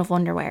think I had enough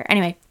underwear.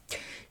 Anyway,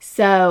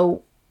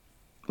 so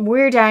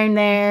we're down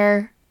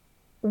there.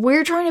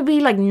 We're trying to be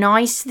like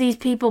nice to these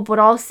people, but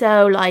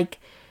also like,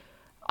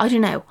 I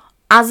don't know,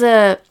 as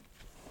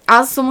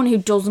someone who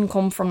doesn't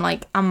come from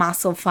like a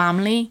massive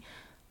family,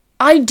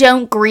 I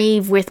don't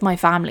grieve with my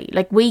family.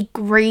 Like, we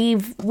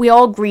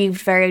all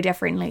grieved very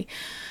differently.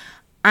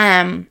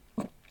 And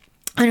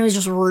it was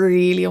just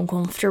really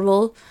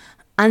uncomfortable.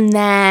 And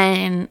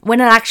then when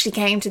it actually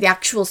came to the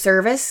actual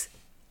service,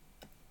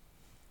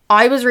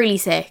 I was really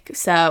sick.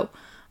 So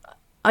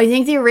I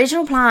think the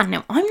original plan,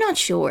 now I'm not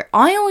sure.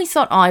 I always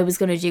thought I was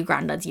going to do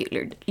Grandad's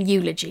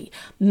eulogy.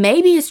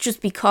 Maybe it's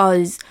just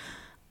because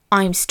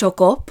I'm stuck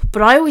up,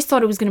 but I always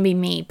thought it was going to be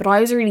me, but I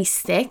was really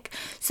sick.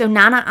 So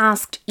Nana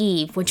asked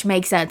Eve, which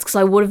makes sense because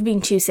I would have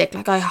been too sick.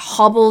 Like, I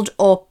hobbled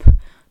up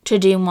to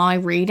do my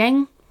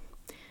reading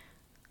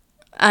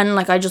And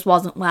like I just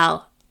wasn't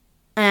well.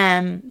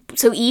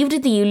 So Eve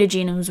did the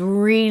eulogy and it was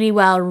really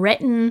well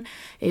written.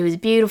 It was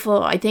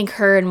beautiful. I think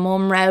her and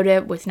Mum wrote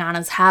it with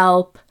Nana's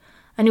help,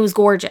 and it was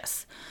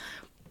gorgeous.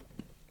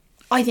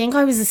 I think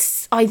I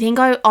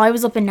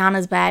was up in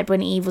Nana's bed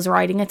when Eve was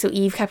writing it, so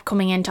Eve kept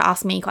coming in to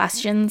ask me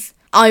questions.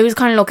 I was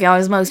kind of lucky. I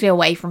was mostly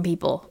away from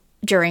people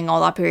during all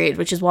that period,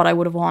 which is what I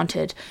would have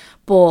wanted,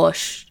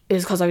 but it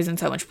was because I was in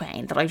so much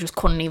pain that I just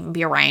couldn't even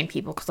be around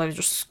people because I was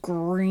just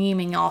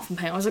screaming off in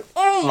pain. I was like,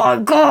 oh my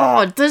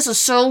god, this is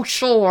so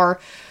sore.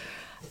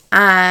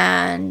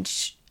 And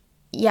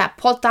yeah,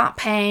 put that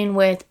pain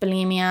with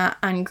bulimia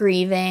and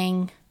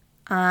grieving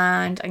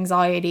and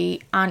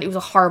anxiety, and it was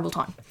a horrible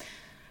time.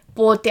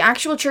 But the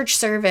actual church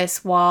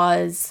service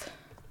was,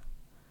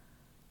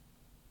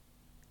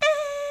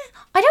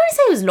 I don't want to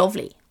say it was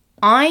lovely.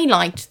 I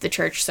liked the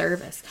church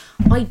service.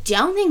 I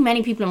don't think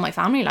many people in my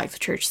family liked the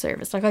church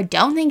service. Like, I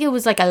don't think it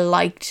was like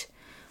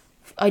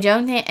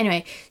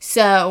anyway,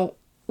 so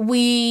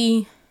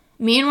me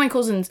and my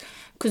cousins,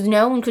 because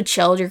no one could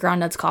shoulder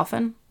Grandad's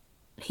coffin.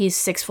 He's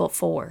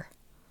 6'4".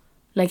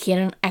 Like, he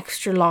had an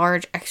extra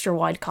large, extra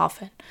wide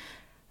coffin.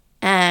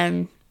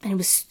 And it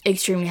was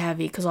extremely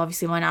heavy because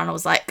obviously my nana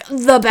was like,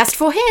 the best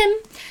for him.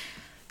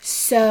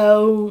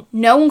 So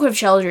no one could have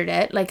shouldered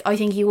it. Like, I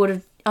think it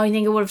would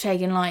have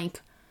taken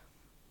like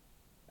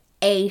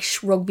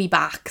 8 rugby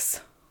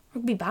backs.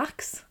 Rugby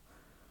backs?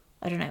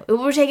 I don't know. It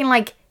would have taken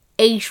like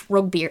 8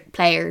 rugby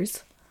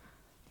players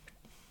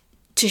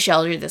to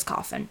shoulder this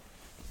coffin.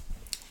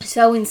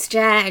 So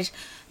instead,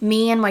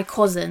 me and my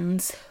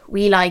cousins,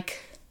 we like,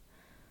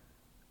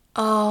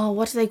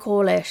 what do they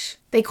call it?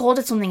 They called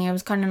it something. It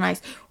was kind of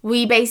nice.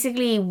 We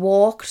basically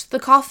walked the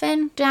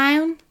coffin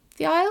down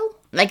the aisle.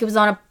 Like, it was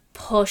on a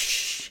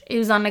push. It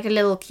was on like a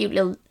little cute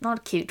little, not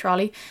a cute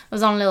trolley. It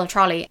was on a little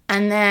trolley.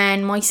 And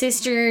then my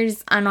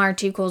sisters and our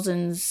 2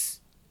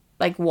 cousins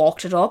like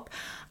walked it up.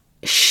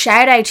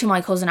 Shout out to my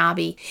cousin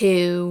Abby,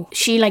 who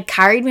she like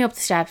carried me up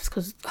the steps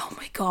because, oh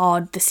my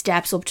god, the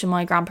steps up to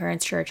my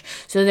grandparents' church.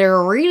 So there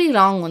are really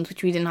long ones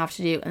which we didn't have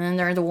to do, and then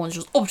there are the ones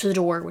just up to the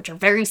door which are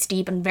very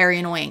steep and very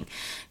annoying.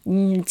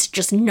 It's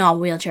just not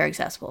wheelchair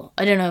accessible.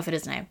 I don't know if it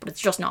is now, but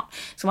it's just not.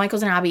 So my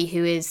cousin Abby,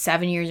 who is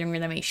 7 years younger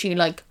than me, she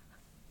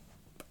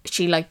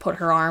put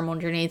her arm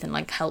underneath and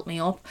like helped me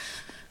up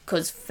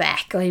because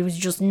feck, I was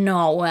just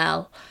not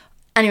well.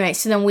 Anyway,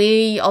 so then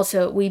we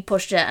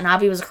pushed it, and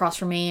Abby was across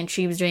from me and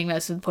she was doing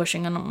most of the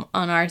pushing on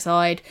our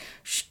side.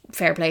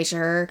 Fair play to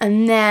her.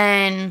 And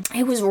then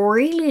it was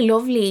really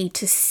lovely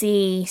to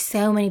see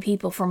so many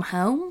people from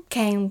home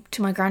came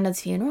to my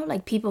granddad's funeral.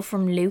 Like, people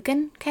from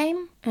Lucan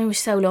came, and it was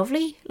so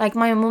lovely. Like,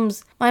 my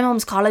mum's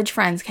college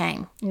friends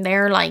came, and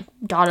they're like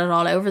dotted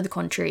all over the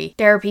country.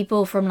 There are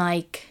people from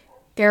like,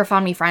 there are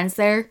family friends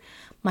there.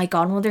 My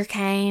godmother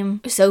came,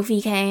 Sophie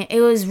came.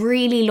 It was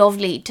really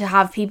lovely to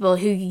have people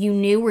who you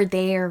knew were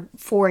there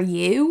for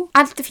you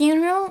at the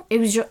funeral. It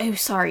was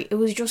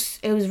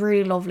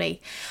really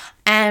lovely.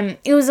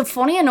 It was a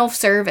funny enough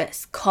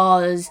service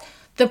because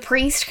the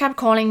priest kept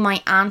calling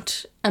my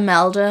aunt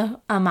Amanda,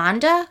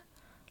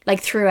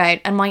 like throughout.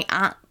 And my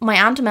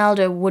aunt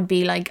Imelda would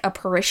be like a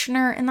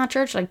parishioner in that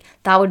church. Like,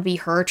 that would be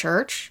her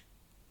church.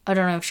 I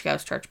don't know if she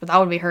goes to church, but that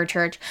would be her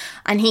church.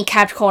 And he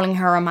kept calling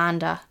her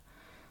Amanda.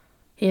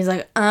 He's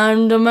like,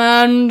 and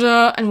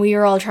Amanda. And we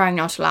were all trying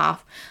not to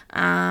laugh.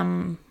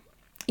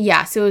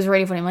 Yeah, so it was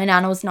really funny. My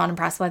nana was not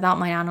impressed by that.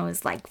 My nana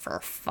was like,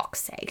 for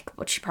fuck's sake.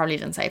 But she probably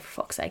didn't say for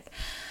fuck's sake.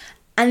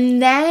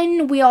 And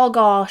then we all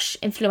got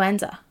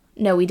influenza.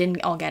 No, we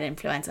didn't all get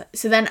influenza.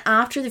 So then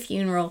after the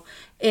funeral,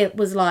 it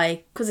was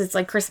like, because it's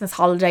like Christmas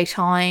holiday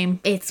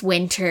time. It's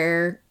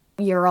winter.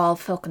 You're all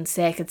fucking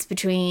sick. It's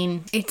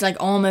like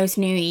almost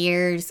New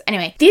Year's.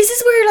 Anyway, this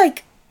is where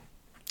like,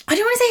 I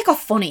don't want to say it got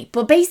funny,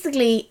 but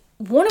basically,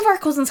 one of our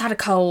cousins had a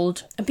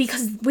cold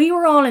because we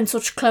were all in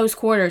such close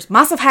quarters.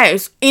 Massive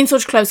house in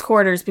such close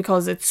quarters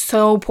because it's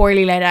so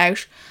poorly laid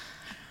out.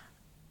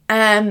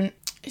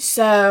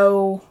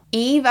 So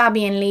Eve,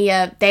 Abby and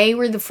Leah, they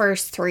were the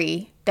first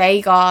 3.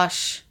 They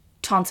got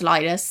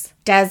tonsillitis.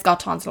 Des got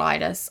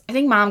tonsillitis. I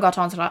think Mom got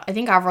tonsillitis. I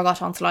think Avril got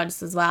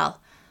tonsillitis as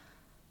well.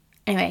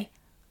 Anyway.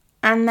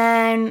 And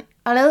then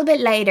a little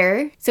bit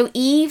later, so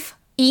Eve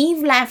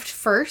left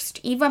first.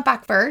 Eve went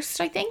back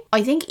first, I think.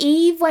 I think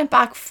Eve went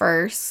back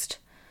first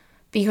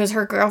because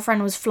her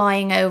girlfriend was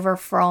flying over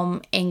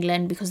from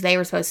England because they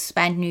were supposed to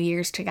spend New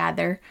Year's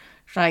together.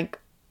 Like,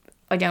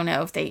 I don't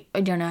know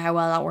how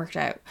well that worked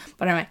out.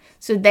 But anyway,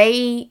 so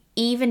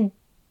Eve and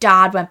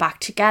Dad went back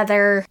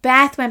together.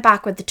 Beth went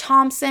back with the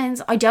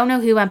Thompsons. I don't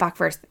know who went back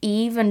first.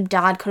 Eve and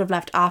Dad could have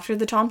left after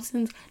the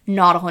Thompsons.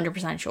 Not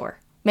 100% sure.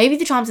 Maybe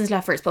the Thompsons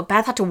left first, but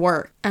Beth had to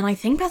work. And I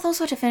think Beth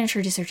also had to finish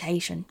her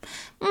dissertation.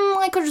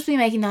 I could just be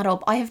making that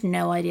up. I have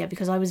no idea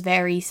because I was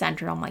very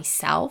centered on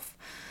myself.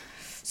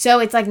 So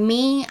it's like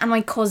me and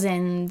my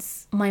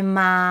cousins, my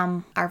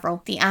mum,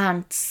 the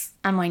aunts,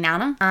 and my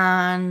nana.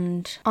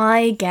 And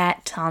I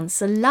get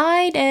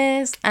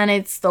tonsillitis. And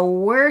it's the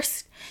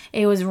worst.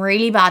 It was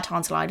really bad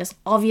tonsillitis,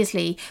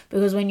 obviously,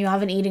 because when you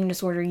have an eating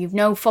disorder, you've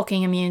no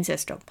fucking immune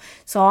system.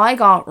 So I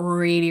got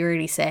really,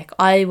 really sick.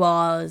 I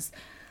was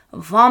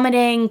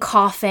vomiting,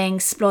 coughing,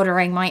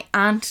 spluttering. My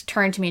aunt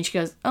turned to me and she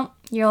goes, "Oh,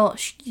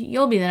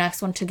 you'll be the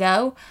next one to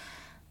go."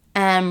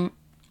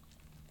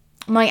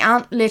 My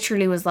aunt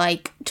literally was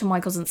like to my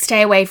cousin,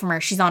 "Stay away from her.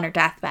 She's on her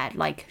deathbed.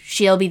 Like,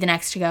 she'll be the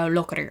next to go.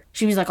 Look at her."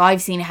 She was like,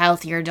 "I've seen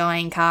healthier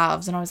dying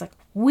calves." And I was like,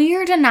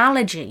 weird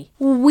analogy.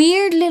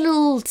 Weird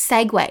little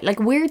segue. Like,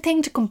 weird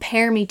thing to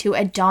compare me to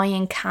a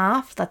dying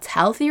calf that's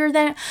healthier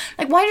than...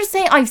 Like, why just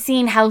say I've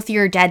seen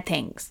healthier dead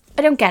things?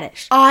 I don't get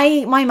it.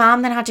 My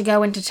mom then had to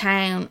go into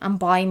town and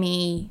buy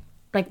me,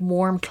 like,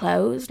 warm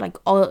clothes. Like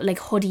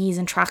hoodies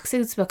and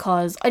tracksuits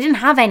because I didn't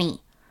have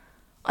any.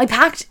 I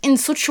packed in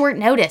such short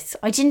notice.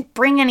 I didn't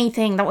bring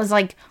anything that was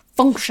like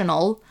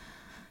functional.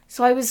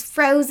 So I was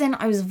frozen,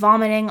 I was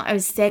vomiting, I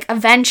was sick.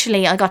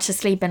 Eventually I got to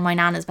sleep in my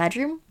nana's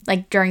bedroom,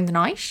 like during the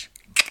night.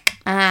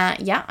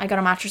 I got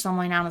a mattress on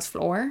my nana's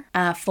floor,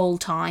 full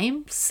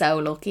time. So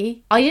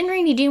lucky. I didn't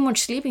really do much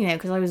sleeping though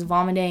because I was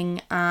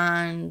vomiting,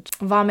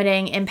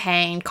 in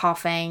pain,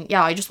 coughing.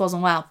 Yeah, I just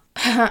wasn't well.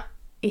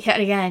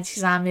 Yet again,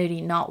 Suzanne Moody,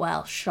 not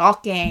well.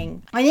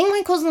 Shocking. I think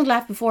my cousins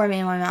left before me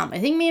and my mum. I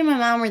think me and my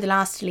mum were the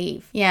last to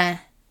leave.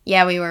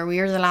 Yeah, we were. We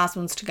were the last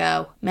ones to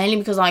go. Mainly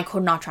because I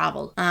could not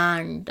travel.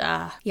 And,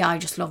 I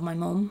just love my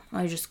mum.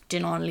 I just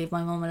didn't want to leave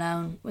my mum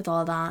alone with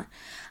all that.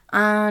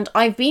 And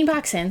I've been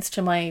back since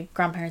to my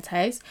grandparents'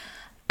 house.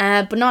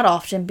 But not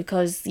often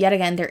because, yet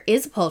again, there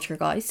is a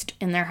poltergeist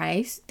in their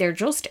house. There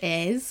just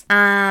is.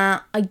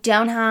 I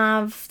don't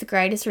have the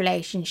greatest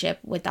relationship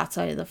with that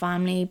side of the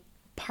family.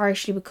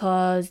 Partially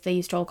because they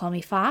used to all call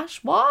me fat.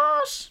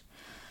 What?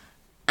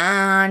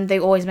 And they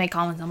always make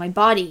comments on my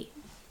body.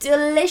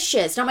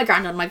 Delicious. Not my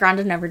granddad. My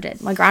granddad never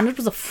did. My granddad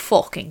was a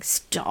fucking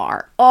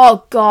star.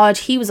 Oh God,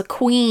 he was a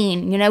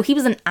queen. You know, he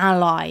was an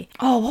ally.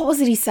 Oh, what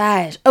was it he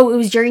said? Oh, it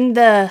was during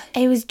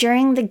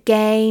the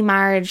gay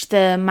marriage,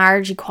 the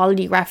marriage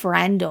equality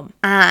referendum.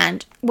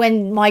 And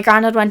when my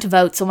granddad went to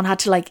vote, someone had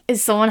to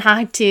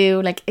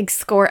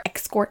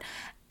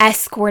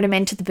escort him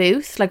into the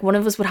booth. Like, one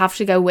of us would have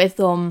to go with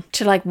them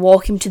to like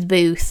walk him to the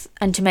booth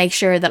and to make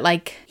sure that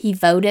like he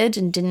voted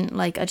and didn't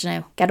like, I don't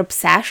know, get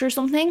upset or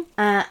something.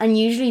 And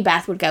usually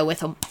Beth would go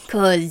with him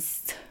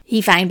because he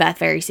found Beth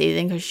very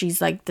soothing because she's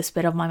like the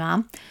spit of my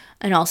mom,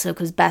 and also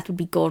because Beth would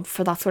be good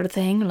for that sort of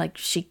thing. Like,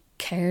 she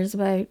cares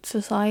about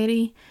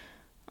society.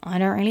 I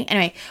don't really.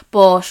 Anyway,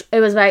 but it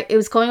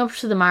was coming up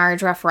to the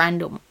marriage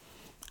referendum,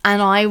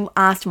 and I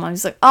asked him, I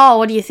was like, "Oh,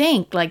 what do you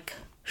think? Like,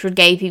 should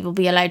gay people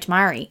be allowed to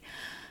marry?"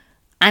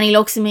 And he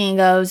looks at me and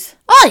goes,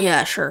 "Oh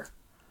yeah, sure.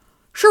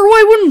 Sure,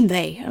 why wouldn't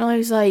they?" And I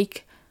was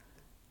like,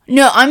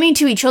 "No, I mean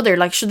to each other.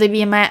 Like, should they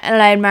be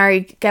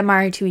allowed get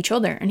married to each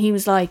other?" And he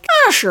was like,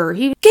 Sure.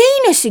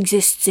 Gayness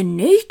exists in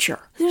nature."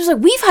 He was like,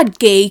 "We've had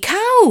gay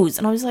cows."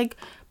 And I was like,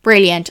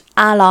 brilliant.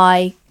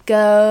 Ally.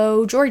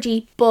 Go,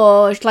 Georgie.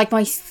 But like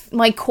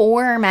my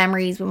core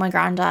memories with my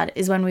granddad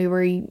is when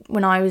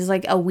I was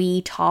like a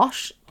wee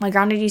tot. My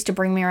granddad used to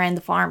bring me around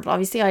the farm, but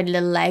obviously I had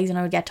little legs and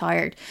I would get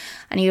tired.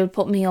 And he would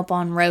put me up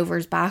on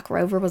Rover's back.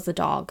 Rover was the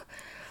dog.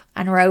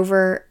 And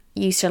Rover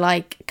used to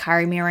like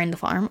carry me around the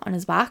farm on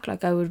his back.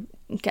 Like, I would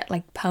get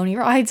like pony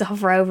rides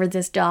off Rover,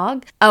 this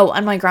dog. Oh,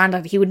 and my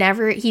granddad, he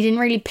didn't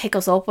really pick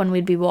us up when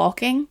we'd be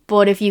walking.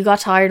 But if you got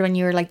tired when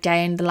you were like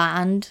down the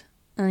land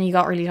and you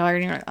got really tired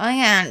and you're like, "I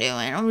can't do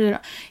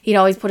it," he'd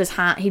always put his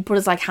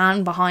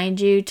hand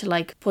behind you to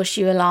like push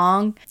you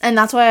along. And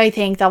that's why I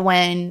think that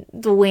when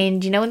the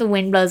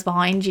wind blows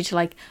behind you to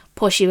like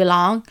push you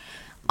along,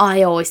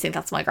 I always think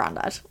that's my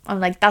granddad. I'm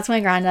like, that's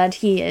my granddad.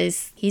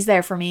 He's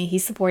there for me.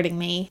 He's supporting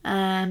me.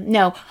 My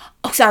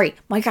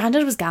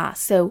granddad was gas.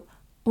 So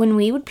when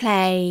we would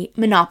play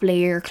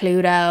Monopoly or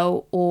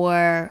Cluedo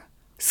or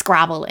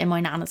Scrabble in my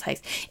nana's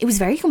house, it was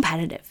very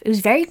competitive.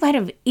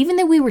 Even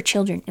though we were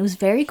children, it was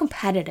very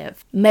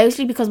competitive.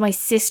 Mostly because my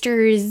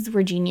sisters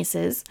were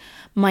geniuses.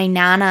 My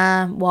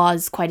nana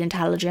was quite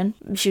intelligent.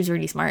 She was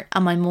really smart.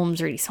 And my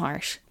mum's really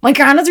smart. My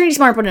granddad's really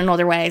smart, but in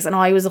other ways. And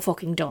I was a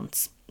fucking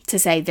dunce, to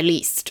say the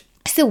least.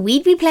 So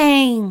we'd be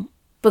playing,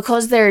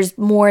 because there's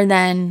more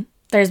than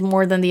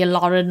the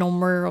allotted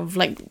number of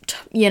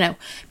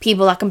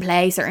people that can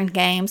play certain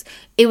games.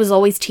 It was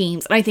always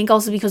teams. And I think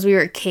also because we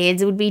were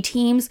kids, it would be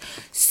teams.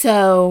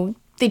 So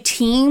the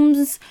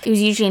teams, it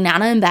was usually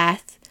Nana and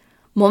Beth,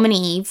 Mum and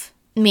Eve,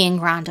 me and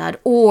Granddad,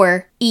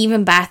 or Eve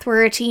and Beth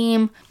were a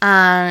team,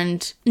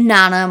 and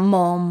Nana and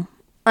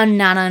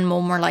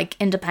Mum were like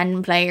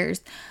independent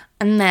players.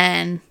 And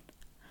then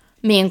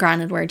me and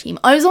Granddad were a team.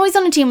 I was always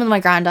on a team with my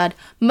Granddad,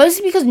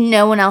 mostly because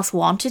no one else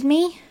wanted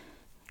me.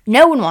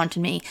 No one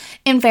wanted me.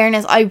 In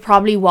fairness, I was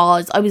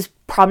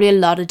probably a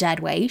lot of dead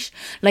weight.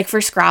 Like,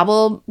 for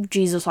Scrabble,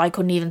 Jesus, I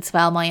couldn't even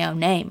spell my own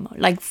name.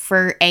 Like,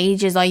 for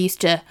ages, I used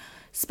to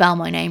spell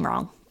my name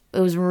wrong. It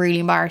was really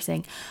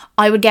embarrassing.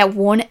 I would get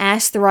one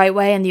S the right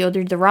way and the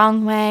other the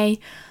wrong way.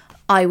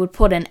 I would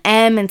put an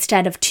M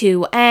instead of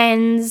two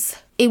N's.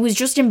 It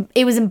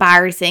was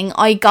embarrassing.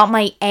 I got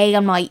my A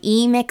and my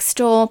E mixed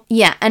up.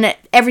 Yeah, and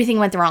everything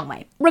went the wrong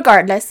way.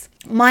 Regardless,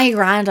 my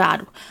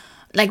granddad,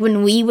 like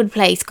when we would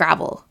play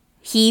Scrabble,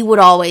 he would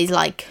always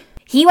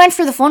he went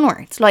for the fun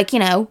words, like,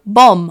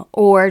 bum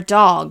or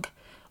dog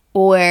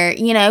or,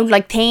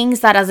 like things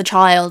that as a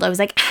child I was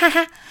like,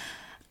 haha.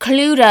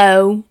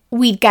 Cluedo,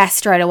 we'd guess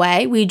straight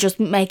away. We'd just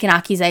make an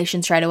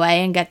accusation straight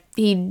away and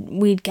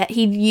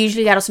he'd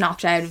usually get us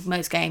knocked out of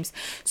most games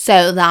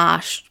so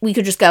that we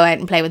could just go out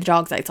and play with the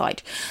dogs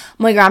outside.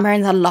 My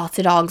grandparents had lots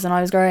of dogs when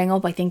I was growing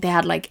up. I think they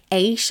had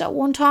 8 at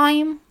one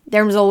time.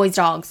 There was always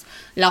dogs,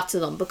 lots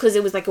of them, because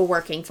it was a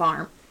working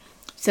farm.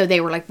 So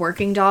they were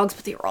working dogs,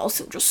 but they were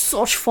also just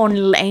such fun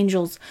little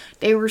angels.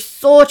 They were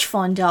such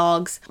fun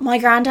dogs. My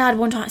granddad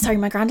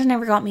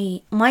never got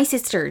me. My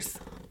sisters,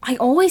 I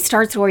always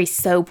start stories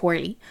so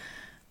poorly.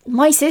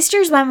 My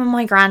sisters went with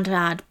my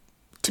granddad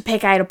to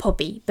pick out a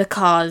puppy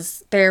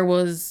because there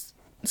was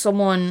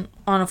someone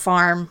on a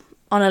farm,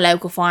 on a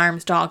local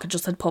farm's dog had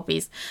just had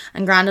puppies,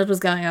 and granddad was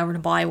going over to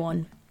buy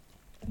one.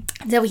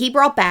 So he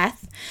brought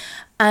Beth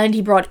and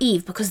he brought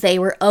Eve because they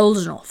were old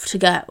enough to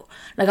go.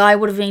 I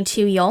would have been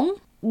too young.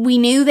 We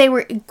knew they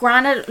were,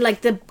 granted,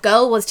 the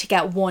goal was to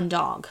get one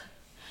dog.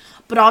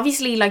 But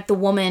obviously, the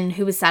woman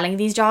who was selling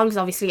these dogs,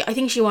 obviously, I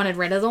think she wanted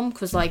rid of them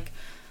because,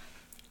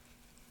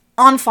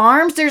 on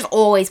farms, there's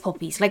always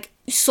puppies.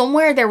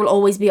 Somewhere there will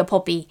always be a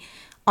puppy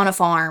on a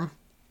farm.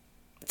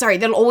 Sorry,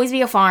 there'll always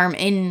be a farm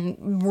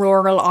in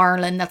rural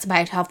Ireland that's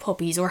about to have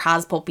puppies or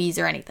has puppies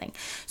or anything.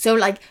 So,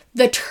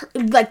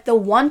 the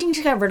wanting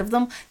to get rid of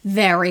them,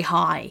 very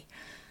high.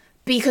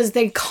 Because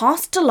they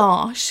cost a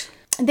lot.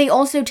 They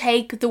also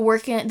take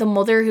the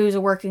mother who's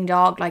a working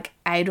dog,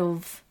 out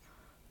of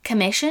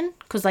commission,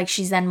 because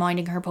she's then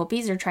minding her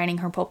puppies or training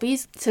her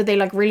puppies, so they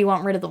really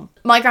want rid of them.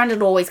 My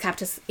granddad always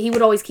he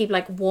would always keep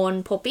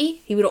one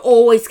puppy. He would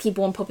always keep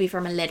one puppy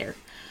from a litter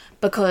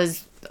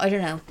because I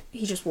don't know,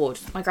 he just would.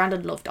 My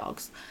granddad loved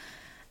dogs.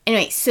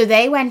 Anyway, so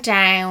they went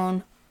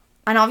down,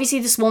 and obviously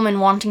this woman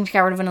wanting to get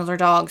rid of another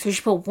dog, so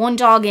she put one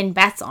dog in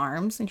Beth's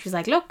arms and she was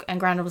like, look, and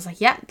granddad was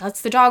like, yeah,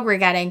 that's the dog we're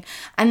getting.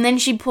 And then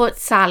she put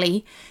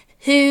Sally,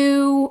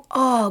 who,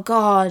 oh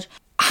god,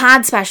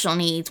 had special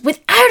needs.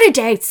 Without a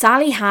doubt,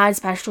 Sally had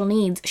special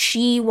needs.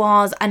 She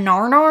was a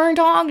nar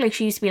dog.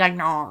 She used to be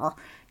nar,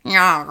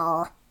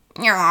 nar,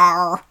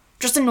 nar.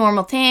 Just the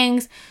normal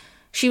things.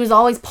 She was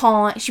always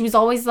pawing. She was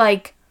always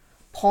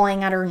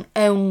pawing at her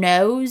own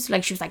nose.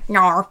 She was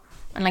nar,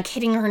 and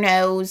hitting her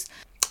nose.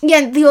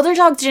 Yeah, the other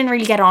dogs didn't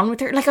really get on with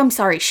her. I'm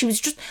sorry. She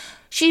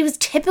was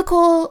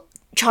typical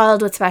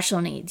child with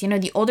special needs.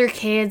 The other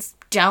kids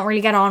don't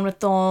really get on with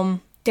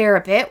them. They're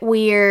a bit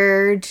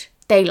weird.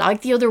 They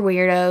like the other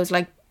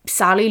weirdos.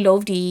 Sally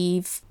loved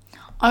Eve.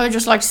 I would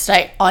just like to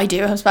say I do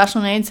have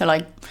special needs. So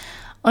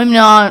I'm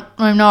not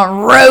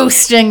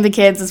roasting the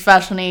kids with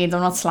special needs.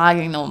 I'm not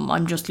slagging them.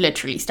 I'm just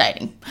literally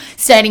stating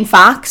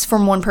facts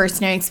from one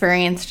person who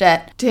experienced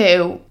it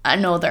to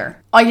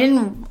another.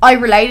 I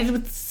related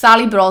with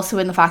Sally, but also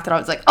in the fact that I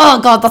was like, oh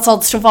god, that's all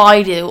the stuff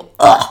I do.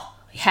 Ugh,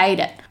 I hate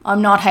it.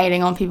 I'm not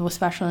hating on people with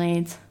special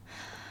needs.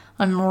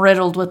 I'm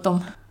riddled with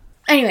them.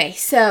 Anyway,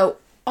 so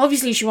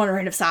obviously she wanted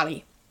rid of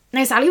Sally.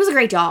 Now, Sally was a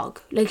great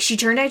dog. She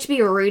turned out to be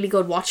a really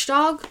good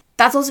watchdog.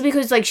 That's also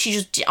because, I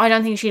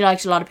don't think she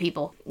liked a lot of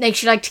people.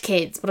 She liked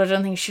kids, but I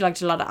don't think she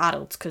liked a lot of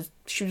adults because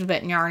she was a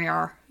bit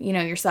nyar,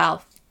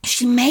 yourself.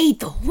 She made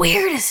the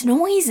weirdest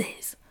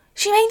noises.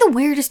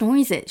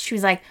 She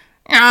was like,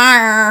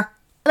 nyar,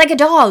 like a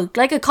dog,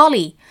 like a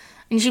collie.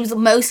 And she was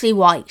mostly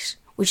white,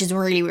 which is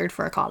really weird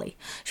for a collie.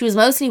 She was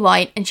mostly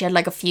white and she had,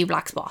 a few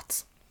black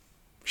spots.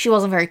 She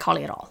wasn't very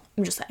collie at all.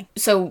 I'm just saying.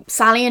 So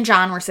Sally and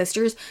Jan were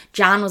sisters.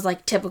 Jan was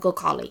typical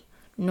collie.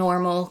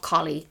 Normal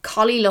collie.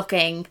 Collie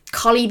looking.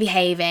 Collie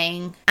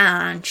behaving.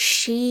 And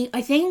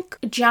I think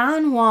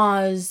Jan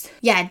was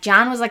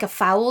a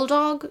foul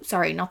dog.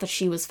 Sorry, not that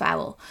she was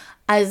foul.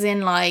 As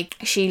in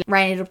she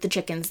rounded up the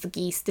chickens, the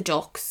geese, the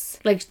ducks.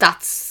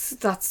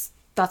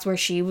 That's where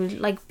she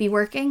would be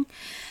working.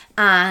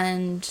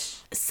 And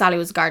Sally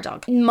was a guard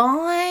dog.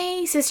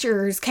 My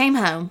sisters came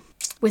home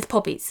with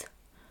puppies.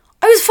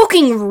 I was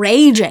fucking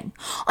raging.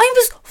 I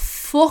was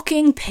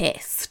fucking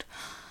pissed.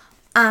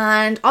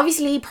 And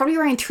obviously, probably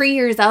around 3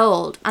 years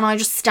old. And I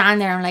just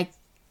stand there and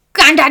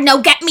Granddad,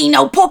 no, get me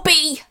no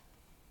puppy.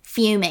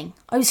 Fuming.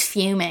 I was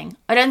fuming.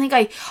 I don't think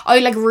I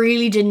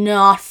really did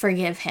not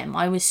forgive him.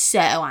 I was so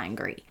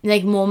angry.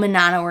 Mum and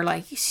Nana were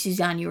like,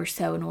 Suzanne, you were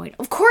so annoyed.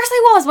 Of course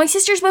I was. My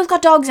sisters both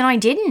got dogs and I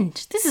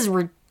didn't. This is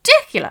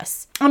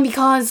ridiculous. And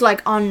because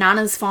on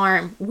Nana's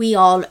farm we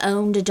all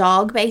owned a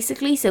dog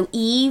basically, so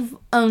Eve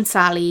owned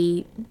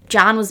Sally,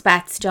 Jan was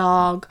Beth's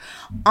dog,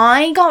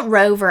 I got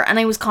Rover, and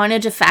I was kind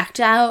of de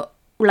facto,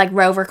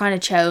 Rover kind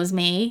of chose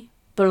me,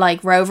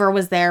 but Rover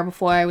was there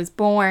before I was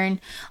born.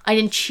 I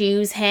didn't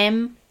choose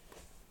him,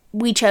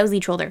 we chose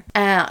each other.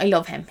 I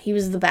love him. He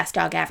was the best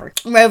dog ever.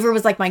 Rover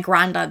was like my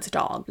granddad's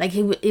dog. Like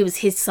it was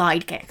his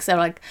sidekick. So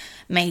like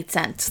made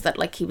sense that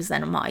like he was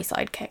then my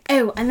sidekick.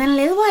 Oh, and then a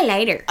little while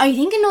later, I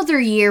think another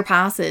year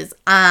passes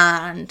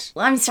and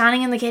I'm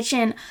standing in the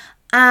kitchen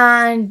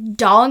and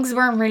dogs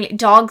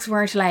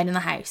weren't allowed in the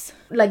house.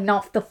 Like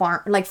not the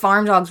farm, like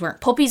farm dogs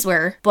weren't. Puppies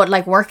were, but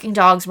like working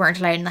dogs weren't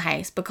allowed in the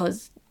house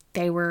because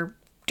they were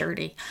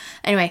dirty.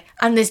 Anyway,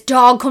 and this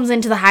dog comes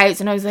into the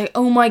house and I was like,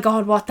 oh my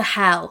God, what the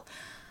hell?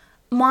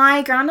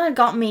 My granddad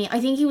got me, I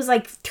think he was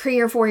like 3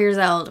 or 4 years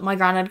old. My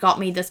granddad got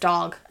me this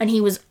dog and he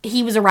was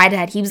a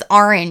redhead. He was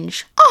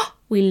orange. Oh,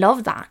 we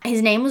loved that.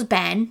 His name was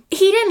Ben.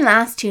 He didn't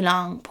last too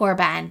long, poor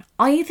Ben.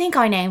 I think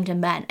I named him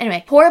Ben.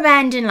 Anyway, poor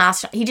Ben didn't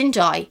last. He didn't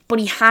die, but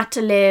he had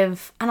to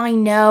live. And I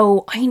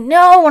know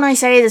when I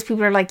say this,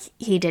 people are like,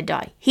 he did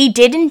die. He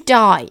didn't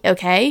die,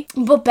 okay?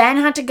 But Ben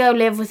had to go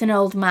live with an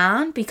old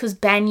man because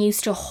Ben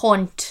used to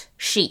hunt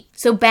sheep.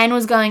 So Ben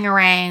was going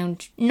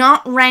around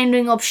not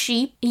rounding up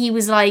sheep. He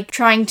was like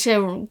trying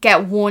to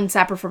get one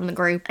separate from the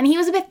group. And he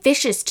was a bit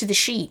vicious to the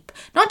sheep.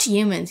 Not to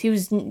humans. He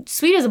was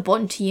sweet as a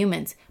button to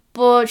humans.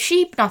 But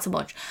sheep, not so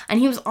much. And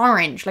he was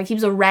orange. Like he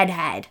was a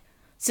redhead.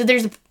 So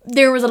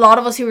there was a lot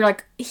of us who were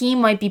like, he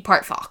might be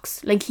part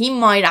fox. Like he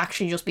might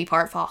actually just be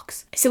part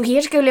fox. So he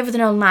had to go live with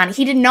an old man.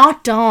 He did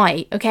not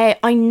die, okay?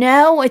 I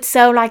know it's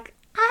so like,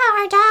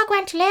 our dog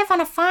went to live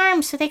on a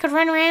farm so they could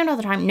run around all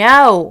the time.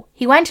 No,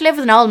 he went to live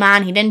with an old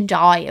man. He didn't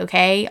die,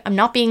 okay? I'm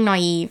not being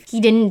naive.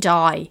 He didn't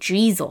die.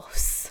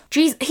 Jesus,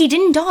 he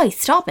didn't die.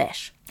 Stop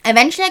it.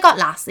 Eventually I got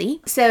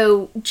Lassie.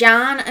 So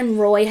Jan and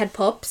Roy had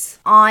pups.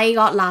 I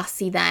got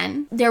Lassie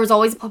then. There was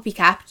always a puppy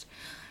kept.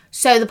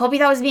 So the puppy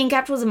that was being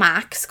kept was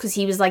Max because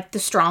he was like the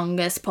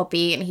strongest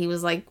puppy and he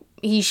was like,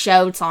 he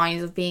showed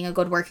signs of being a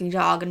good working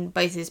dog and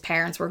both his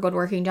parents were good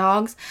working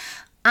dogs.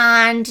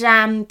 And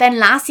then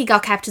Lassie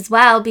got kept as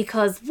well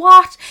because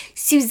what?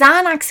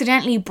 Suzanne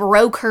accidentally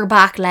broke her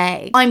back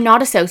leg. I'm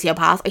not a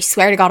sociopath. I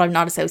swear to God I'm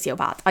not a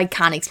sociopath. I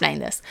can't explain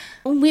this.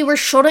 We were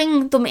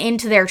shutting them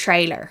into their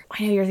trailer.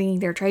 I know you're thinking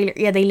their trailer.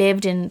 Yeah, they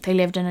lived in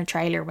a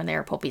trailer when they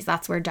were puppies.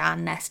 That's where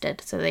Dan nested.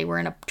 So they were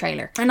in a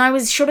trailer. And I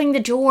was shutting the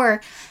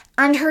door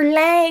and her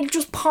leg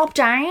just popped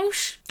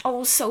out.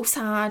 Oh, so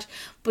sad.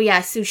 But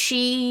yeah, so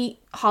she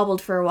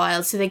hobbled for a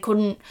while, so they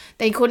couldn't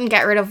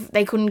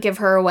give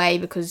her away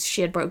because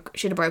she had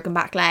a broken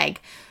back leg.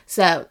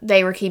 So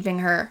they were keeping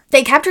her.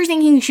 They kept her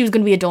thinking she was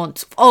going to be a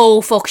dunce.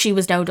 Oh fuck, she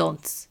was no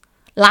dunce.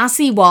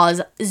 Lassie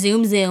was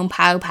zoom zoom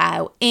pow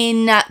pow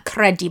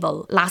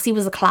incredible. Lassie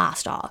was a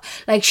class dog.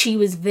 Like she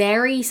was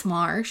very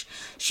smart.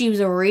 She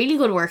was a really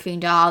good working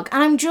dog.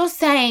 And I'm just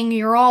saying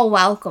you're all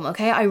welcome,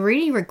 okay? I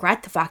really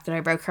regret the fact that I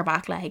broke her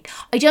back leg.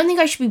 I don't think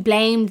I should be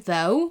blamed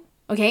though.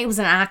 Okay, it was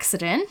an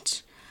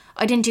accident.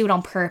 I didn't do it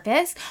on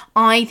purpose.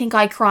 I think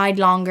I cried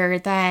longer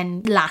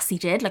than Lassie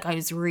did. Like I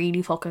was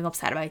really fucking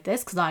upset about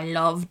this because I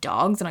love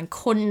dogs and I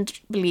couldn't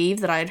believe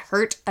that I'd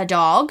hurt a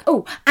dog.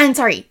 Oh, and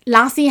sorry,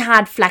 Lassie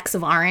had flecks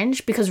of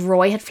orange because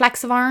Roy had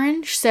flecks of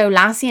orange. So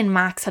Lassie and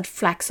Max had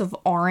flecks of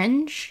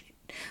orange.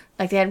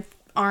 Like they had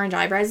orange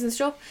eyebrows and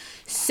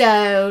stuff.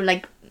 So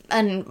like,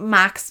 and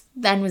Max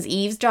then was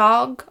Eve's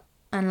dog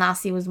and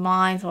Lassie was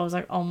mine. So I was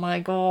like, oh my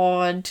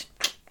God,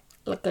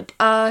 look at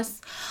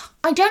us.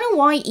 I don't know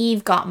why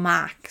Eve got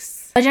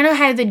Max. I don't know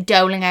how the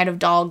doling out of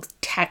dogs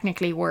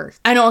technically works.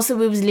 And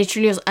also it was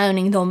literally us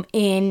owning them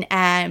in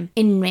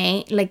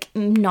name, like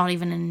not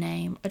even in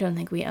name. I don't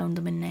think we owned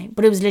them in name.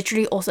 But it was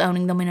literally us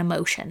owning them in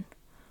emotion.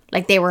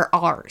 Like they were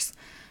ours.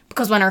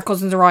 Because when our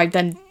cousins arrived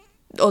then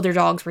other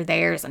dogs were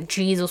theirs and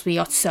Jesus, we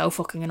got so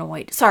fucking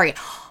annoyed. Sorry.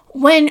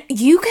 When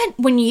you've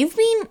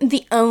been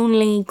the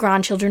only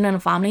grandchildren in a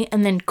family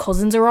and then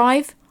cousins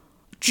arrive,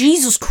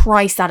 Jesus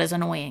Christ, that is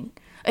annoying.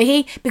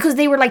 Okay, because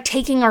they were like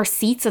taking our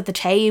seats at the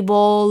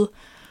table.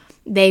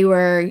 They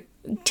were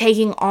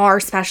taking our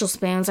special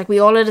spoons. Like we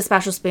all had a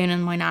special spoon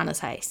in my nana's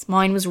house.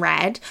 Mine was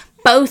red.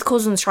 Both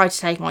cousins tried to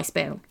take my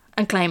spoon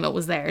and claim it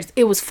was theirs.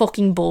 It was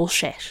fucking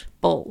bullshit.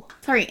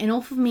 Sorry,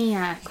 enough of me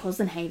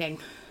cousin hating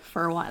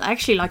for a while. I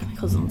actually like my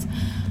cousins.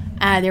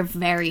 They're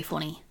very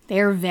funny.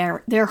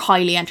 They're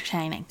highly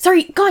entertaining.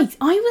 Sorry, guys,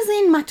 I was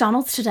in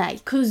McDonald's today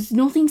because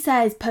nothing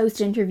says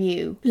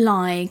post-interview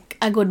like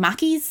a good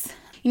Mackey's.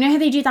 You know how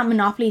they do that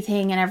Monopoly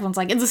thing and everyone's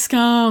like, it's a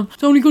scam.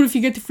 It's only good if you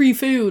get the free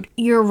food.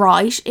 You're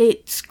right.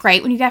 It's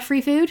great when you get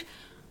free food.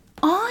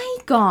 I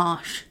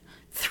got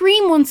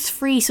 3 months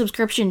free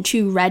subscription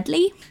to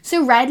Redly.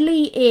 So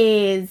Redly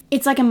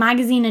it's like a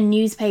magazine and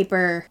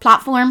newspaper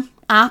platform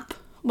app.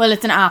 Well,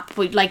 it's an app,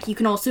 but like you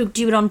can also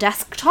do it on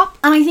desktop.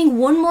 And I think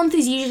 1 month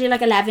is usually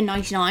like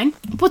 $11.99.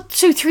 But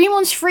so 3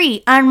 months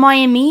free. And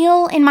my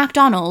meal in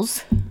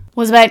McDonald's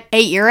was about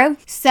 €8.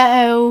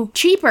 So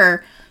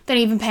cheaper than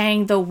even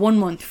paying the 1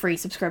 month free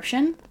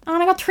subscription.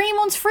 And I got 3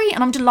 months free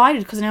and I'm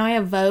delighted because now I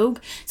have Vogue.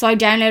 So I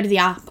downloaded the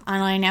app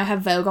and I now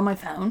have Vogue on my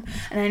phone.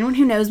 And anyone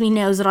who knows me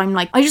knows that I'm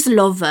like, I just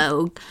love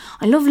Vogue.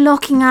 I love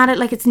looking at it.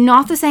 Like it's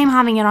not the same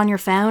having it on your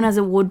phone as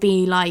it would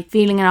be like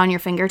feeling it on your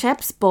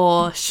fingertips.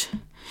 But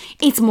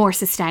It's more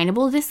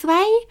sustainable this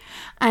way.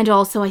 And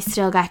also I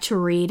still get to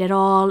read it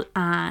all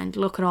and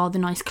look at all the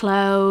nice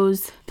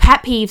clothes.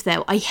 Pet peeves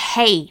though, I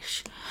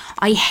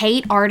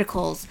hate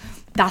articles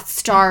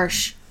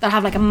that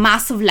have like a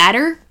massive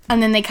letter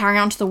and then they carry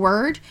on to the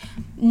word.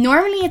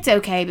 Normally it's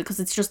okay because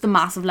it's just the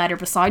massive letter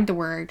beside the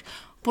word.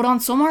 But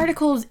on some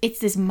articles, it's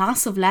this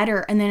massive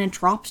letter and then it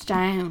drops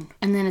down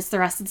and then it's the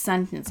rest of the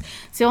sentence.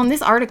 So on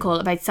this article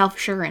about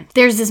self-assurance,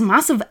 there's this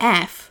massive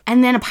F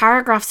and then a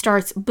paragraph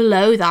starts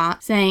below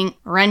that saying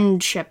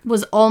friendship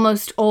was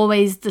almost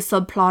always the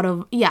subplot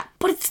of,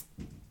 but it's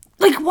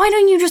like, why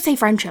don't you just say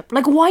friendship?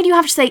 Like, why do you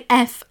have to say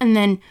F and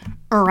then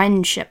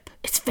friendship?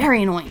 It's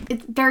very annoying.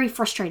 It's very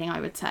frustrating,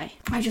 I would say.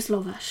 I just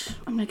love it.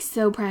 I'm like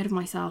so proud of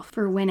myself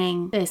for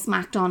winning this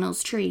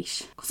McDonald's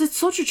treat. Because it's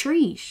such a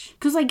treat.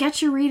 Because I get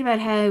to read about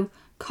how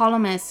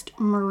columnist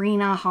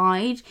Marina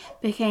Hyde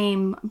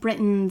became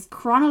Britain's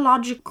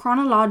chronological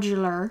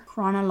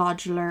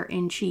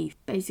in chief.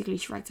 Basically,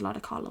 she writes a lot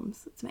of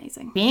columns. It's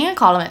amazing. Being a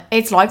columnist,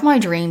 it's like my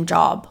dream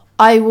job.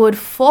 I would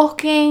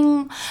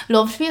fucking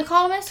love to be a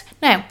columnist.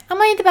 Now,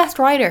 am I the best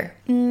writer?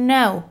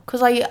 No,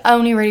 because I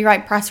only really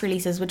write press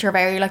releases, which are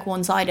very like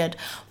one-sided.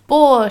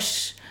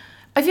 But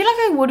I feel like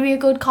I would be a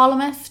good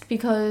columnist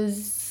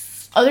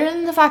because other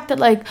than the fact that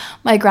like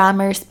my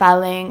grammar,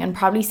 spelling, and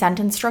probably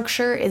sentence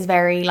structure is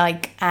very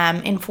like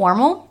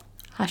informal.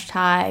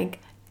 Hashtag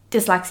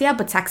dyslexia,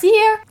 but sexy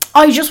here.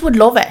 I just would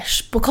love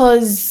it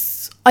because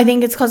I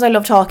think it's because I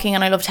love talking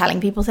and I love telling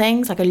people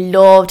things. Like, I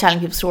love telling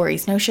people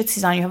stories. No shit,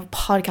 Suzanne, you have a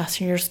podcast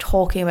and you're just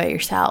talking about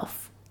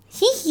yourself.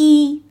 Hee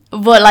hee.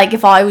 But, like,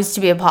 if I was to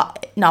be if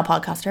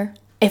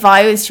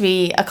I was to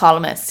be a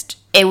columnist,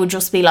 it would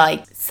just be,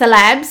 like,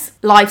 celebs,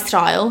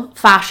 lifestyle,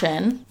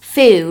 fashion,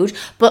 food,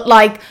 but,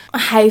 like,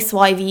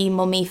 housewifey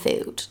mummy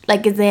food.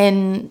 Like, as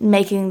in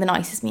making the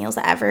nicest meals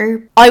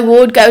ever. I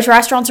would go to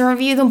restaurants and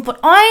review them, but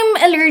I'm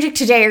allergic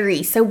to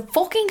dairy, so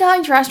fucking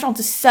going to restaurants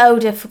is so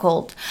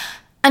difficult.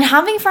 And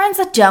having friends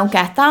that don't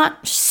get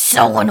that,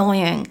 so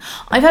annoying.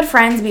 I've had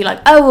friends be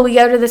like, oh, will we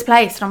go to this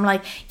place? And I'm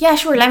like, yeah,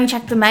 sure, let me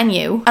check the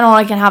menu. And all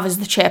I can have is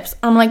the chips.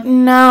 And I'm like,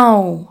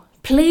 no,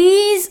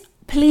 please,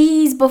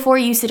 before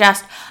you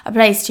suggest a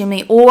place to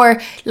me.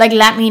 Or, like,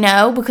 let me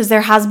know. Because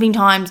there has been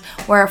times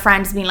where a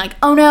friend's been like,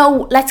 oh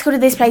no, let's go to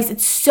this place.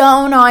 It's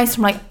so nice.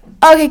 I'm like,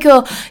 okay,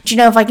 cool. Do you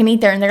know if I can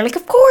eat there? And they're like,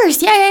 of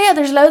course. Yeah.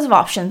 There's loads of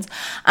options.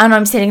 And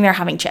I'm sitting there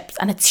having chips.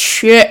 And it's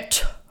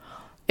shit.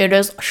 It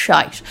is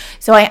shite.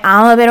 So I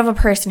am a bit of a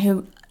person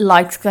who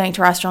likes going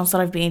to restaurants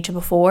that I've been to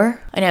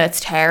before. I know it's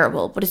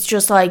terrible, but it's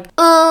just like,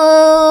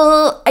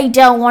 I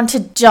don't want to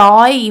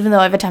die, even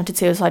though I've attempted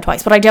suicide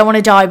twice, but I don't want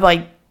to die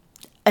by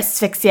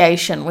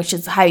asphyxiation, which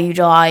is how you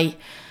die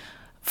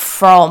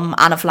from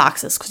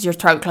anaphylaxis, because your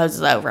throat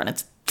closes over and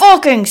it's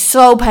fucking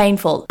so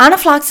painful.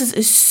 Anaphylaxis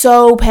is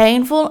so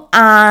painful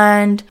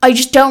and I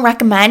just don't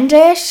recommend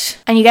it.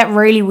 And you get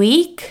really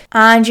weak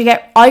and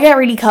I get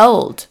really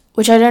cold.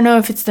 Which I don't know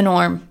if it's the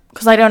norm,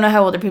 because I don't know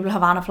how other people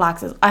have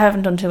anaphylaxis. I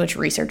haven't done too much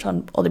research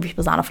on other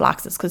people's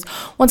anaphylaxis, because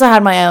once I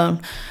had my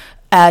own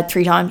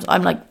 3 times,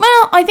 I'm like,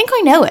 well, I think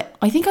I know it.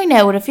 I think I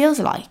know what it feels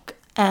like.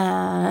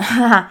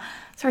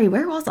 Sorry,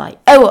 where was I?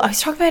 Oh, I was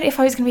talking about if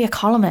I was going to be a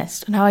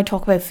columnist and how I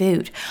talk about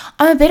food.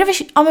 I'm a bit of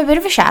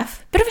a chef.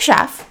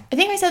 I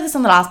think I said this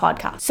on the last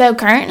podcast. So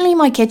currently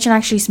my kitchen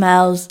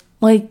smells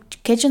like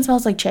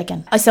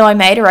chicken. So I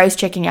made a roast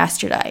chicken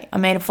yesterday. I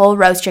made a full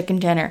roast chicken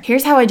dinner.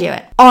 Here's how I do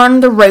it. On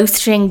the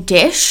roasting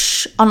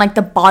dish, on like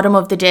the bottom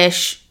of the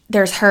dish,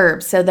 there's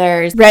herbs. So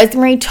there's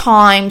rosemary,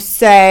 thyme,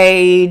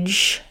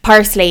 sage,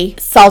 parsley,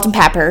 salt and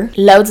pepper.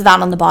 Loads of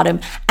that on the bottom.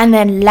 And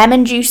then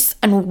lemon juice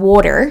and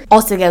water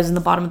also goes in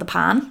the bottom of the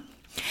pan.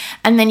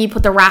 And then you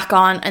put the rack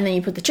on and then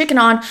you put the chicken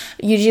on.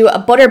 You do a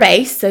butter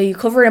base. So you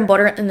cover it in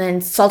butter and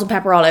then salt and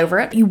pepper all over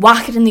it. You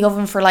whack it in the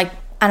oven for like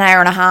an hour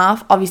and a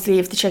half. Obviously,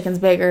 if the chicken's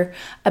bigger,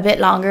 a bit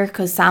longer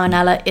because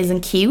salmonella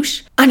isn't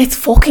cute. And it's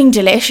fucking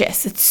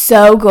delicious. It's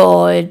so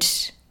good.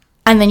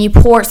 And then you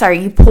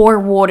pour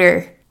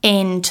water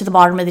into the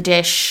bottom of the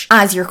dish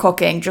as you're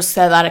cooking, just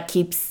so that it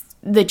keeps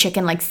the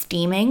chicken like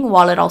steaming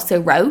while it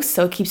also roasts.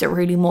 So it keeps it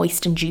really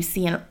moist and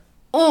juicy and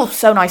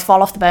so nice,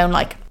 fall off the bone.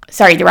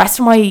 The rest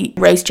of my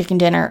roast chicken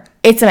dinner,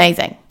 it's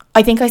amazing.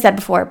 I think I said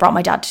before, it brought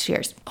my dad to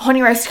tears.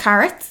 Honey roast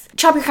carrots.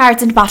 Chop your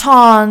carrots into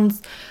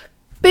batons.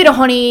 Bit of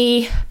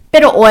honey,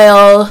 bit of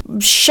oil,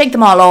 shake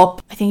them all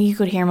up. I think you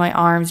could hear my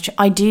arms.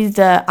 I do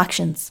the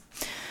actions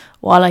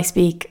while I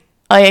speak.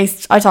 I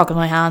talk with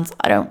my hands.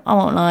 I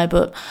won't lie,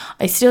 but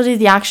I still do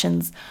the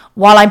actions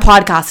while I'm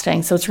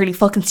podcasting. So it's really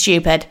fucking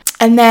stupid.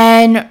 And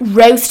then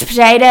roast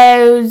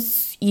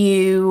potatoes.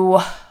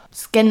 You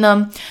skin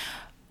them.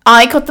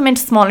 I cut them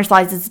into smaller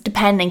sizes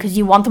depending, because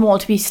you want them all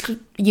to be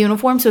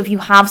uniform. So if you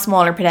have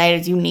smaller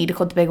potatoes, you need to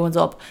cut the big ones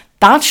up.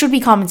 That should be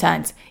common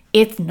sense.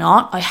 It's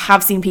not. I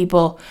have seen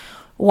people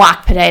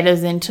whack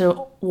potatoes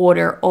into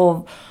water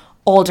of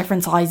all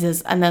different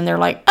sizes and then they're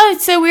like, oh,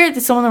 it's so weird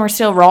that some of them are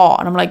still raw.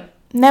 And I'm like,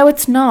 no,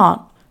 it's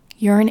not.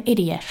 You're an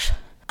idiot.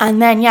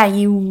 And then,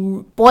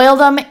 you boil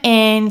them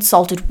in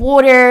salted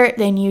water.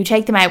 Then you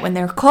take them out when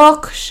they're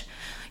cooked.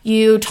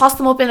 You toss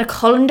them up in a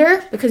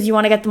colander because you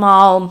want to get them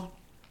all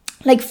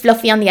like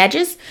fluffy on the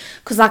edges,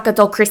 because that gets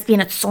all crispy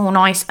and it's so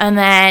nice. And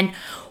then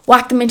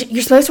whack them into,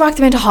 you're supposed to whack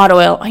them into hot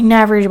oil. I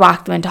never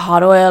whack them into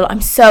hot oil.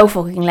 I'm so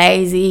fucking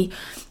lazy.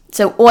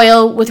 So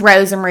oil with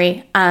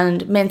rosemary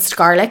and minced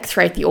garlic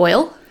throughout the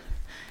oil.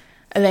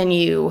 And then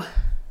you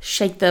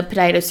shake the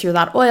potatoes through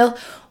that oil,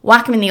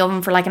 whack them in the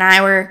oven for like an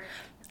hour,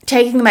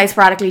 taking them out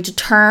sporadically to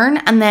turn,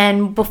 and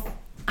then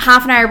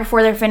half an hour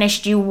before they're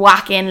finished, you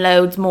whack in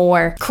loads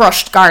more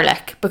crushed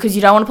garlic, because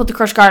you don't want to put the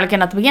crushed garlic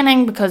in at the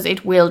beginning because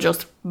it will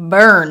just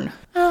burn.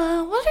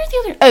 What are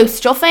the other? Oh,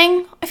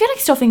 stuffing. I feel like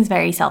stuffing's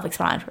very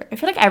self-explanatory. I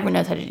feel like everyone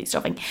knows how to do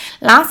stuffing.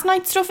 Last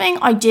night's stuffing,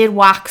 I did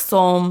whack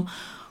some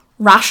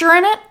rasher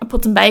in it. I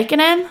put some bacon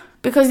in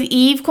because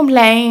Eve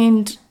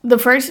complained the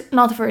first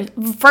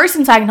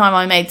and second time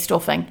I made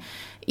stuffing.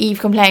 Eve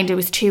complained it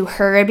was too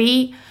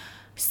herby,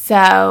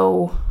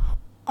 so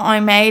I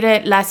made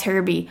it less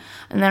herby,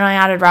 and then I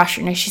added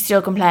rasher. Now she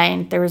still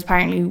complained. There was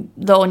apparently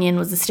the onion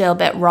was still a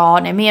bit raw.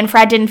 Now me and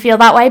Fred didn't feel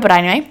that way, but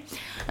anyway.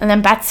 And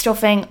then Beth's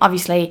stuffing,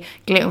 obviously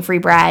gluten-free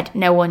bread,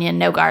 no onion,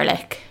 no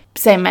garlic,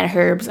 same amount of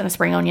herbs and a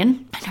spring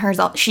onion. And hers,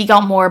 she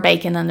got more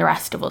bacon than the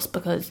rest of us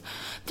because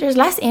there's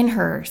less in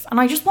hers, and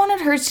I just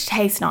wanted hers to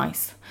taste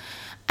nice.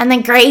 And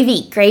then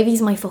gravy.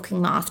 Gravy's my fucking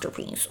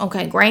masterpiece.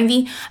 Okay,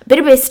 gravy, a bit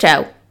of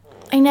Bisto.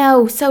 I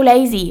know, so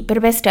lazy, a bit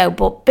of Bisto,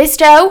 but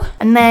Bisto,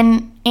 and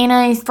then in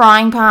a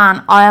frying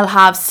pan, I'll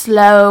have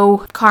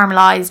slow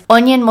caramelized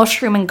onion,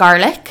 mushroom and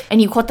garlic.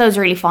 And you cut those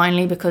really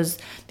finely because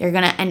they're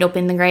going to end up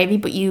in the gravy.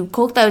 But you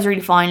cook those really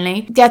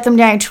finely. Get them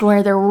down to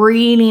where they're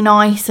really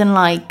nice and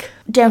like,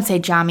 don't say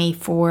jammy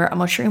for a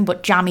mushroom,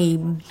 but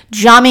jammy,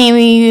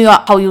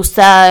 how you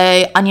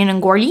say onion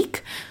and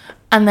garlic.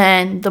 And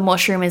then the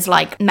mushroom is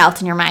like melt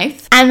in your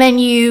mouth. And then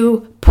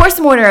you pour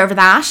some water over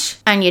that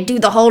and you do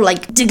the whole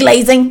like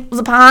deglazing of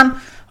the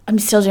pan. I'm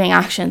still doing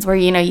actions where,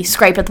 you know, you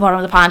scrape at the bottom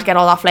of the pan to get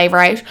all that flavour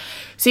out.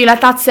 So you let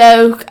that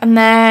soak, and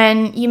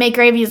then you make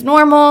gravy as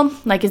normal,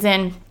 like as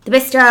in the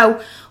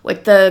Bisto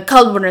with the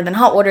cold water, then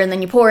hot water, and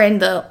then you pour in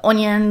the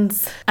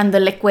onions and the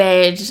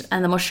liquid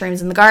and the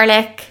mushrooms and the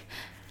garlic.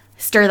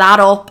 Stir that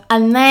up,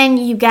 and then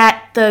you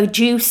get the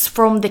juice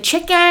from the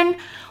chicken,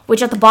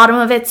 which at the bottom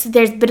of it,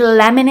 there's a bit of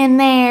lemon in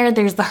there,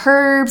 there's the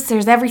herbs,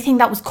 there's everything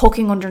that was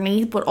cooking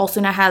underneath, but also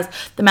now has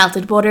the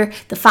melted butter,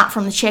 the fat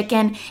from the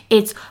chicken.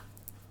 It's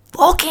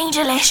fucking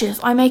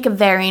delicious. I make a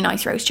very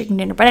nice roast chicken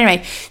dinner. But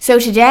anyway, so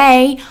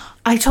today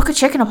I took a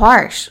chicken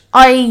apart.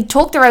 I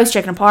took the roast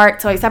chicken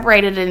apart, so I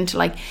separated it into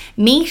like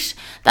meat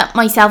that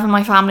myself and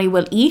my family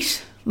will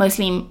eat,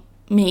 mostly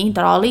me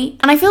that I'll eat,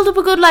 and I filled up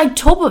a good like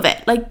tub of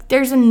it. Like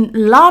there's a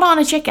lot on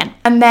a chicken.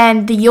 And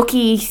then the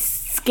yucky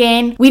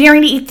skin, we didn't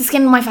really eat the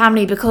skin in my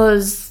family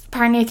because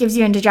apparently it gives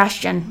you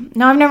indigestion.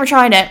 No, I've never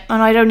tried it,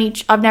 and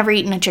I've never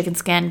eaten a chicken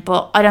skin,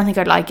 but I don't think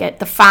I'd like it.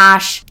 The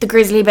fat, the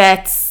grizzly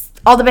bits,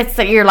 all the bits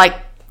that you're like,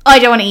 I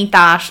don't want to eat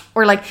that.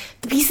 Or like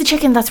the piece of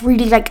chicken that's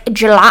really like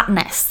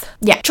gelatinous.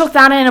 Yeah, chuck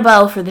that in a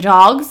bowl for the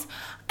dogs.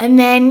 And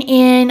then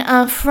in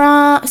a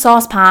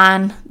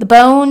saucepan, the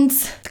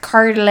bones, the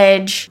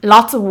cartilage,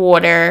 lots of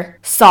water,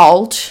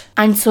 salt,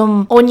 and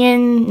some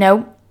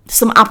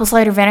some apple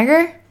cider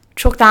vinegar.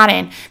 Chuck that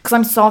in because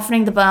I'm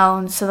softening the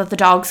bones so that the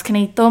dogs can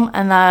eat them,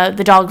 and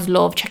the dogs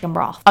love chicken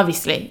broth,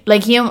 obviously.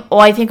 Like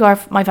I think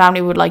my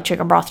family would like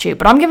chicken broth too,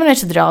 but I'm giving it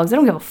to the dogs. I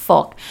don't give a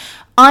fuck.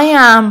 I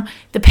am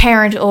the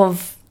parent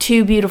of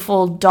two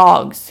beautiful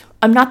dogs.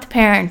 I'm not the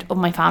parent of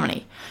my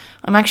family.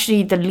 I'm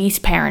actually the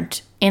least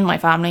parent in my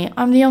family.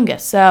 I'm the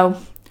youngest, so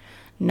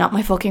not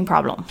my fucking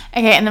problem.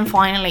 Okay, and then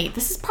finally,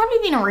 this has probably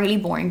been a really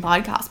boring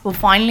podcast, but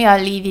finally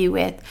I'll leave you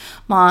with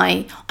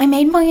I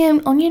made my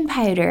own onion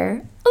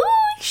powder.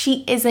 Ooh,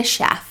 she is a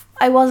chef.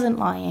 I wasn't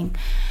lying.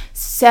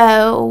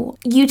 So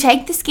you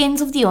take the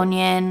skins of the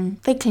onion,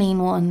 the clean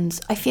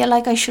ones. I feel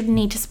like I shouldn't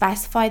need to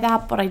specify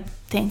that, but I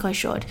think I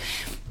should.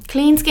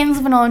 Clean skins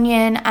of an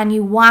onion, and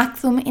you whack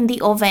them in the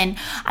oven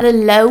at a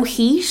low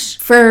heat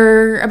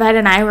for about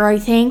an hour, I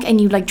think, and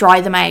you like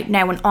dry them out.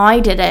 Now when I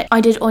did it,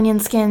 I did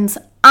onion skins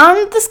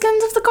and the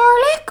skins of the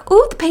garlic.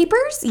 Oh, the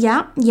papers.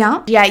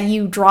 Yeah,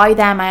 you dry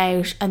them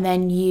out and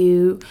then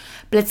you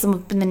blitz them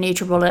up in the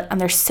NutriBullet,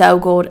 and they're so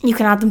good. You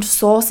can add them to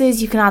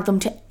sauces, you can add them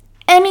to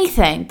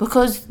anything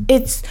because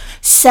it's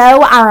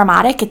so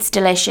aromatic. It's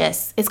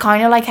delicious. It's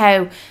kind of like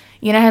how,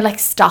 you know how like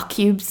stock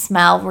cubes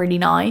smell really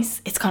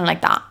nice? It's kind of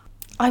like that.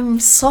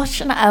 I'm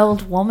such an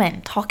old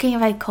woman talking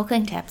about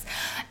cooking tips.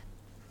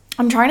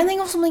 I'm trying to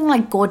think of something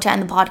like good to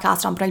end the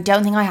podcast on, but I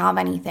don't think I have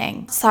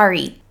anything.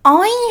 Sorry.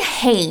 I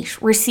hate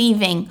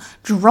receiving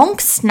drunk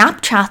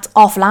Snapchats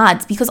off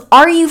lads because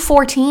are you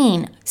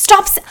 14?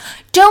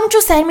 Don't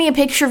just send me a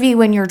picture of you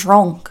when you're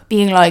drunk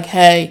being like,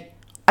 hey.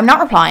 I'm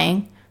not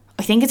replying.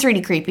 I think it's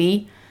really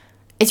creepy.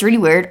 It's really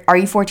weird. Are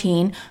you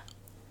 14?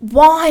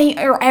 Why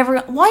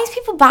is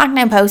people back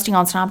now posting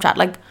on Snapchat?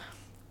 Like,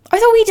 I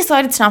thought we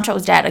decided Snapchat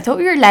was dead. I thought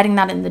we were letting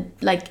that in the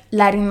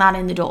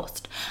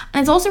dust.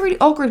 And it's also really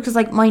awkward because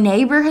like my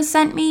neighbour has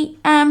sent me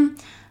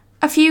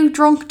a few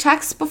drunk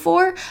texts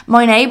before.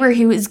 My neighbour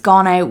who has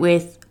gone out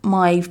with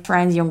my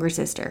friend's younger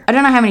sister. I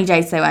don't know how many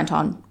dates they went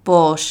on,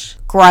 but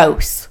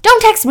gross.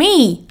 Don't text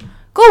me.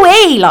 Go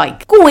away,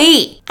 go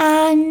away.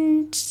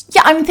 And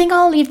yeah, I think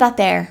I'll leave that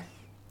there.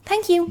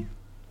 Thank you.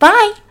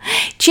 Bye.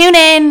 Tune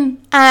in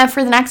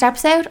for the next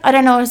episode. I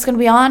don't know what it's going to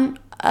be on.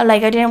 I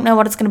don't know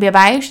what it's going to be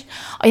about.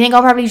 I think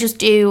I'll probably just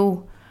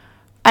do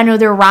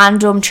another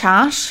random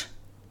chat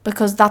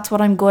because that's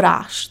what I'm good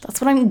at. That's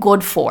what I'm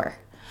good for.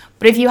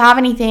 But if you have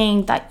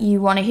anything that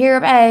you want to hear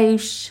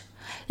about,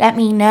 let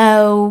me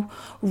know.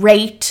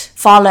 Rate,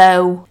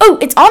 follow. Oh,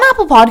 it's on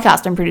Apple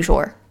Podcast, I'm pretty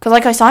sure.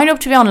 Because I signed up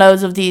to be on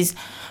loads of these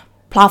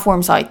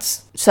platform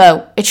sites.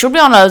 So it should be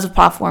on loads of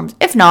platforms.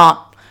 If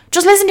not,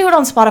 just listen to it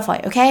on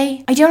Spotify,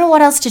 okay? I don't know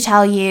what else to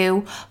tell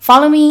you.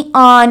 Follow me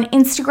on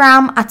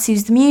Instagram at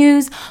Suze the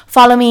Muse.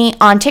 Follow me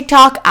on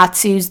TikTok at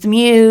Suze the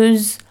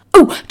Muse.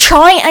 Oh,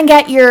 try and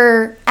get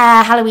your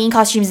Halloween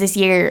costumes this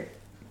year.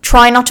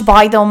 Try not to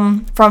buy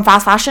them from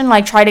fast fashion.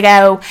 Try to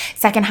go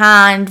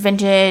secondhand,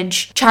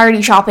 vintage,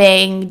 charity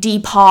shopping,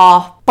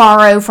 Depop,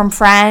 borrow from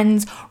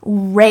friends,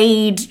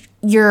 raid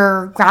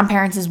your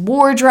grandparents'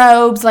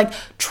 wardrobes.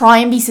 Try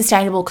and be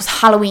sustainable because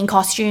Halloween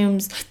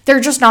costumes,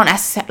 they're just not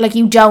necessary.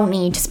 You don't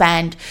need to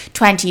spend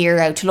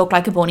 €20 to look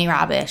like a bunny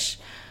rabbit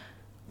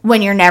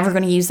when you're never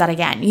going to use that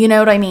again. You know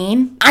what I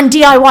mean? And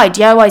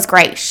DIY is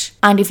great.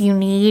 And if you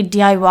need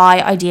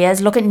DIY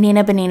ideas, look at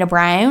Nina Benina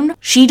Brown.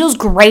 She does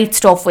great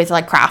stuff with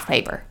craft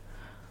paper.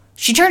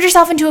 She turned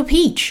herself into a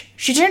peach.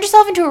 She turned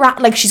herself into a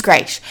rat. She's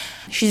great.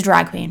 She's a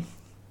drag queen.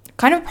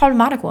 Kind of a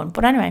problematic one.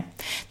 But anyway,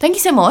 thank you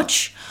so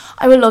much.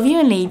 I will love you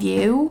and leave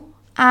you.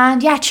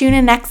 And yeah, tune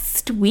in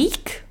next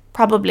week,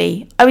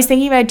 probably. I was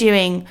thinking about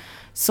doing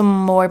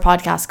some more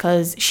podcasts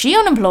because she's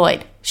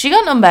unemployed. She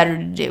got nothing better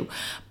to do.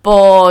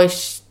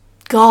 But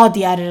God,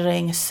 the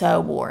editing is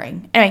so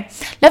boring. Anyway,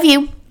 love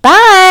you.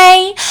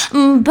 Bye.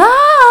 Bye.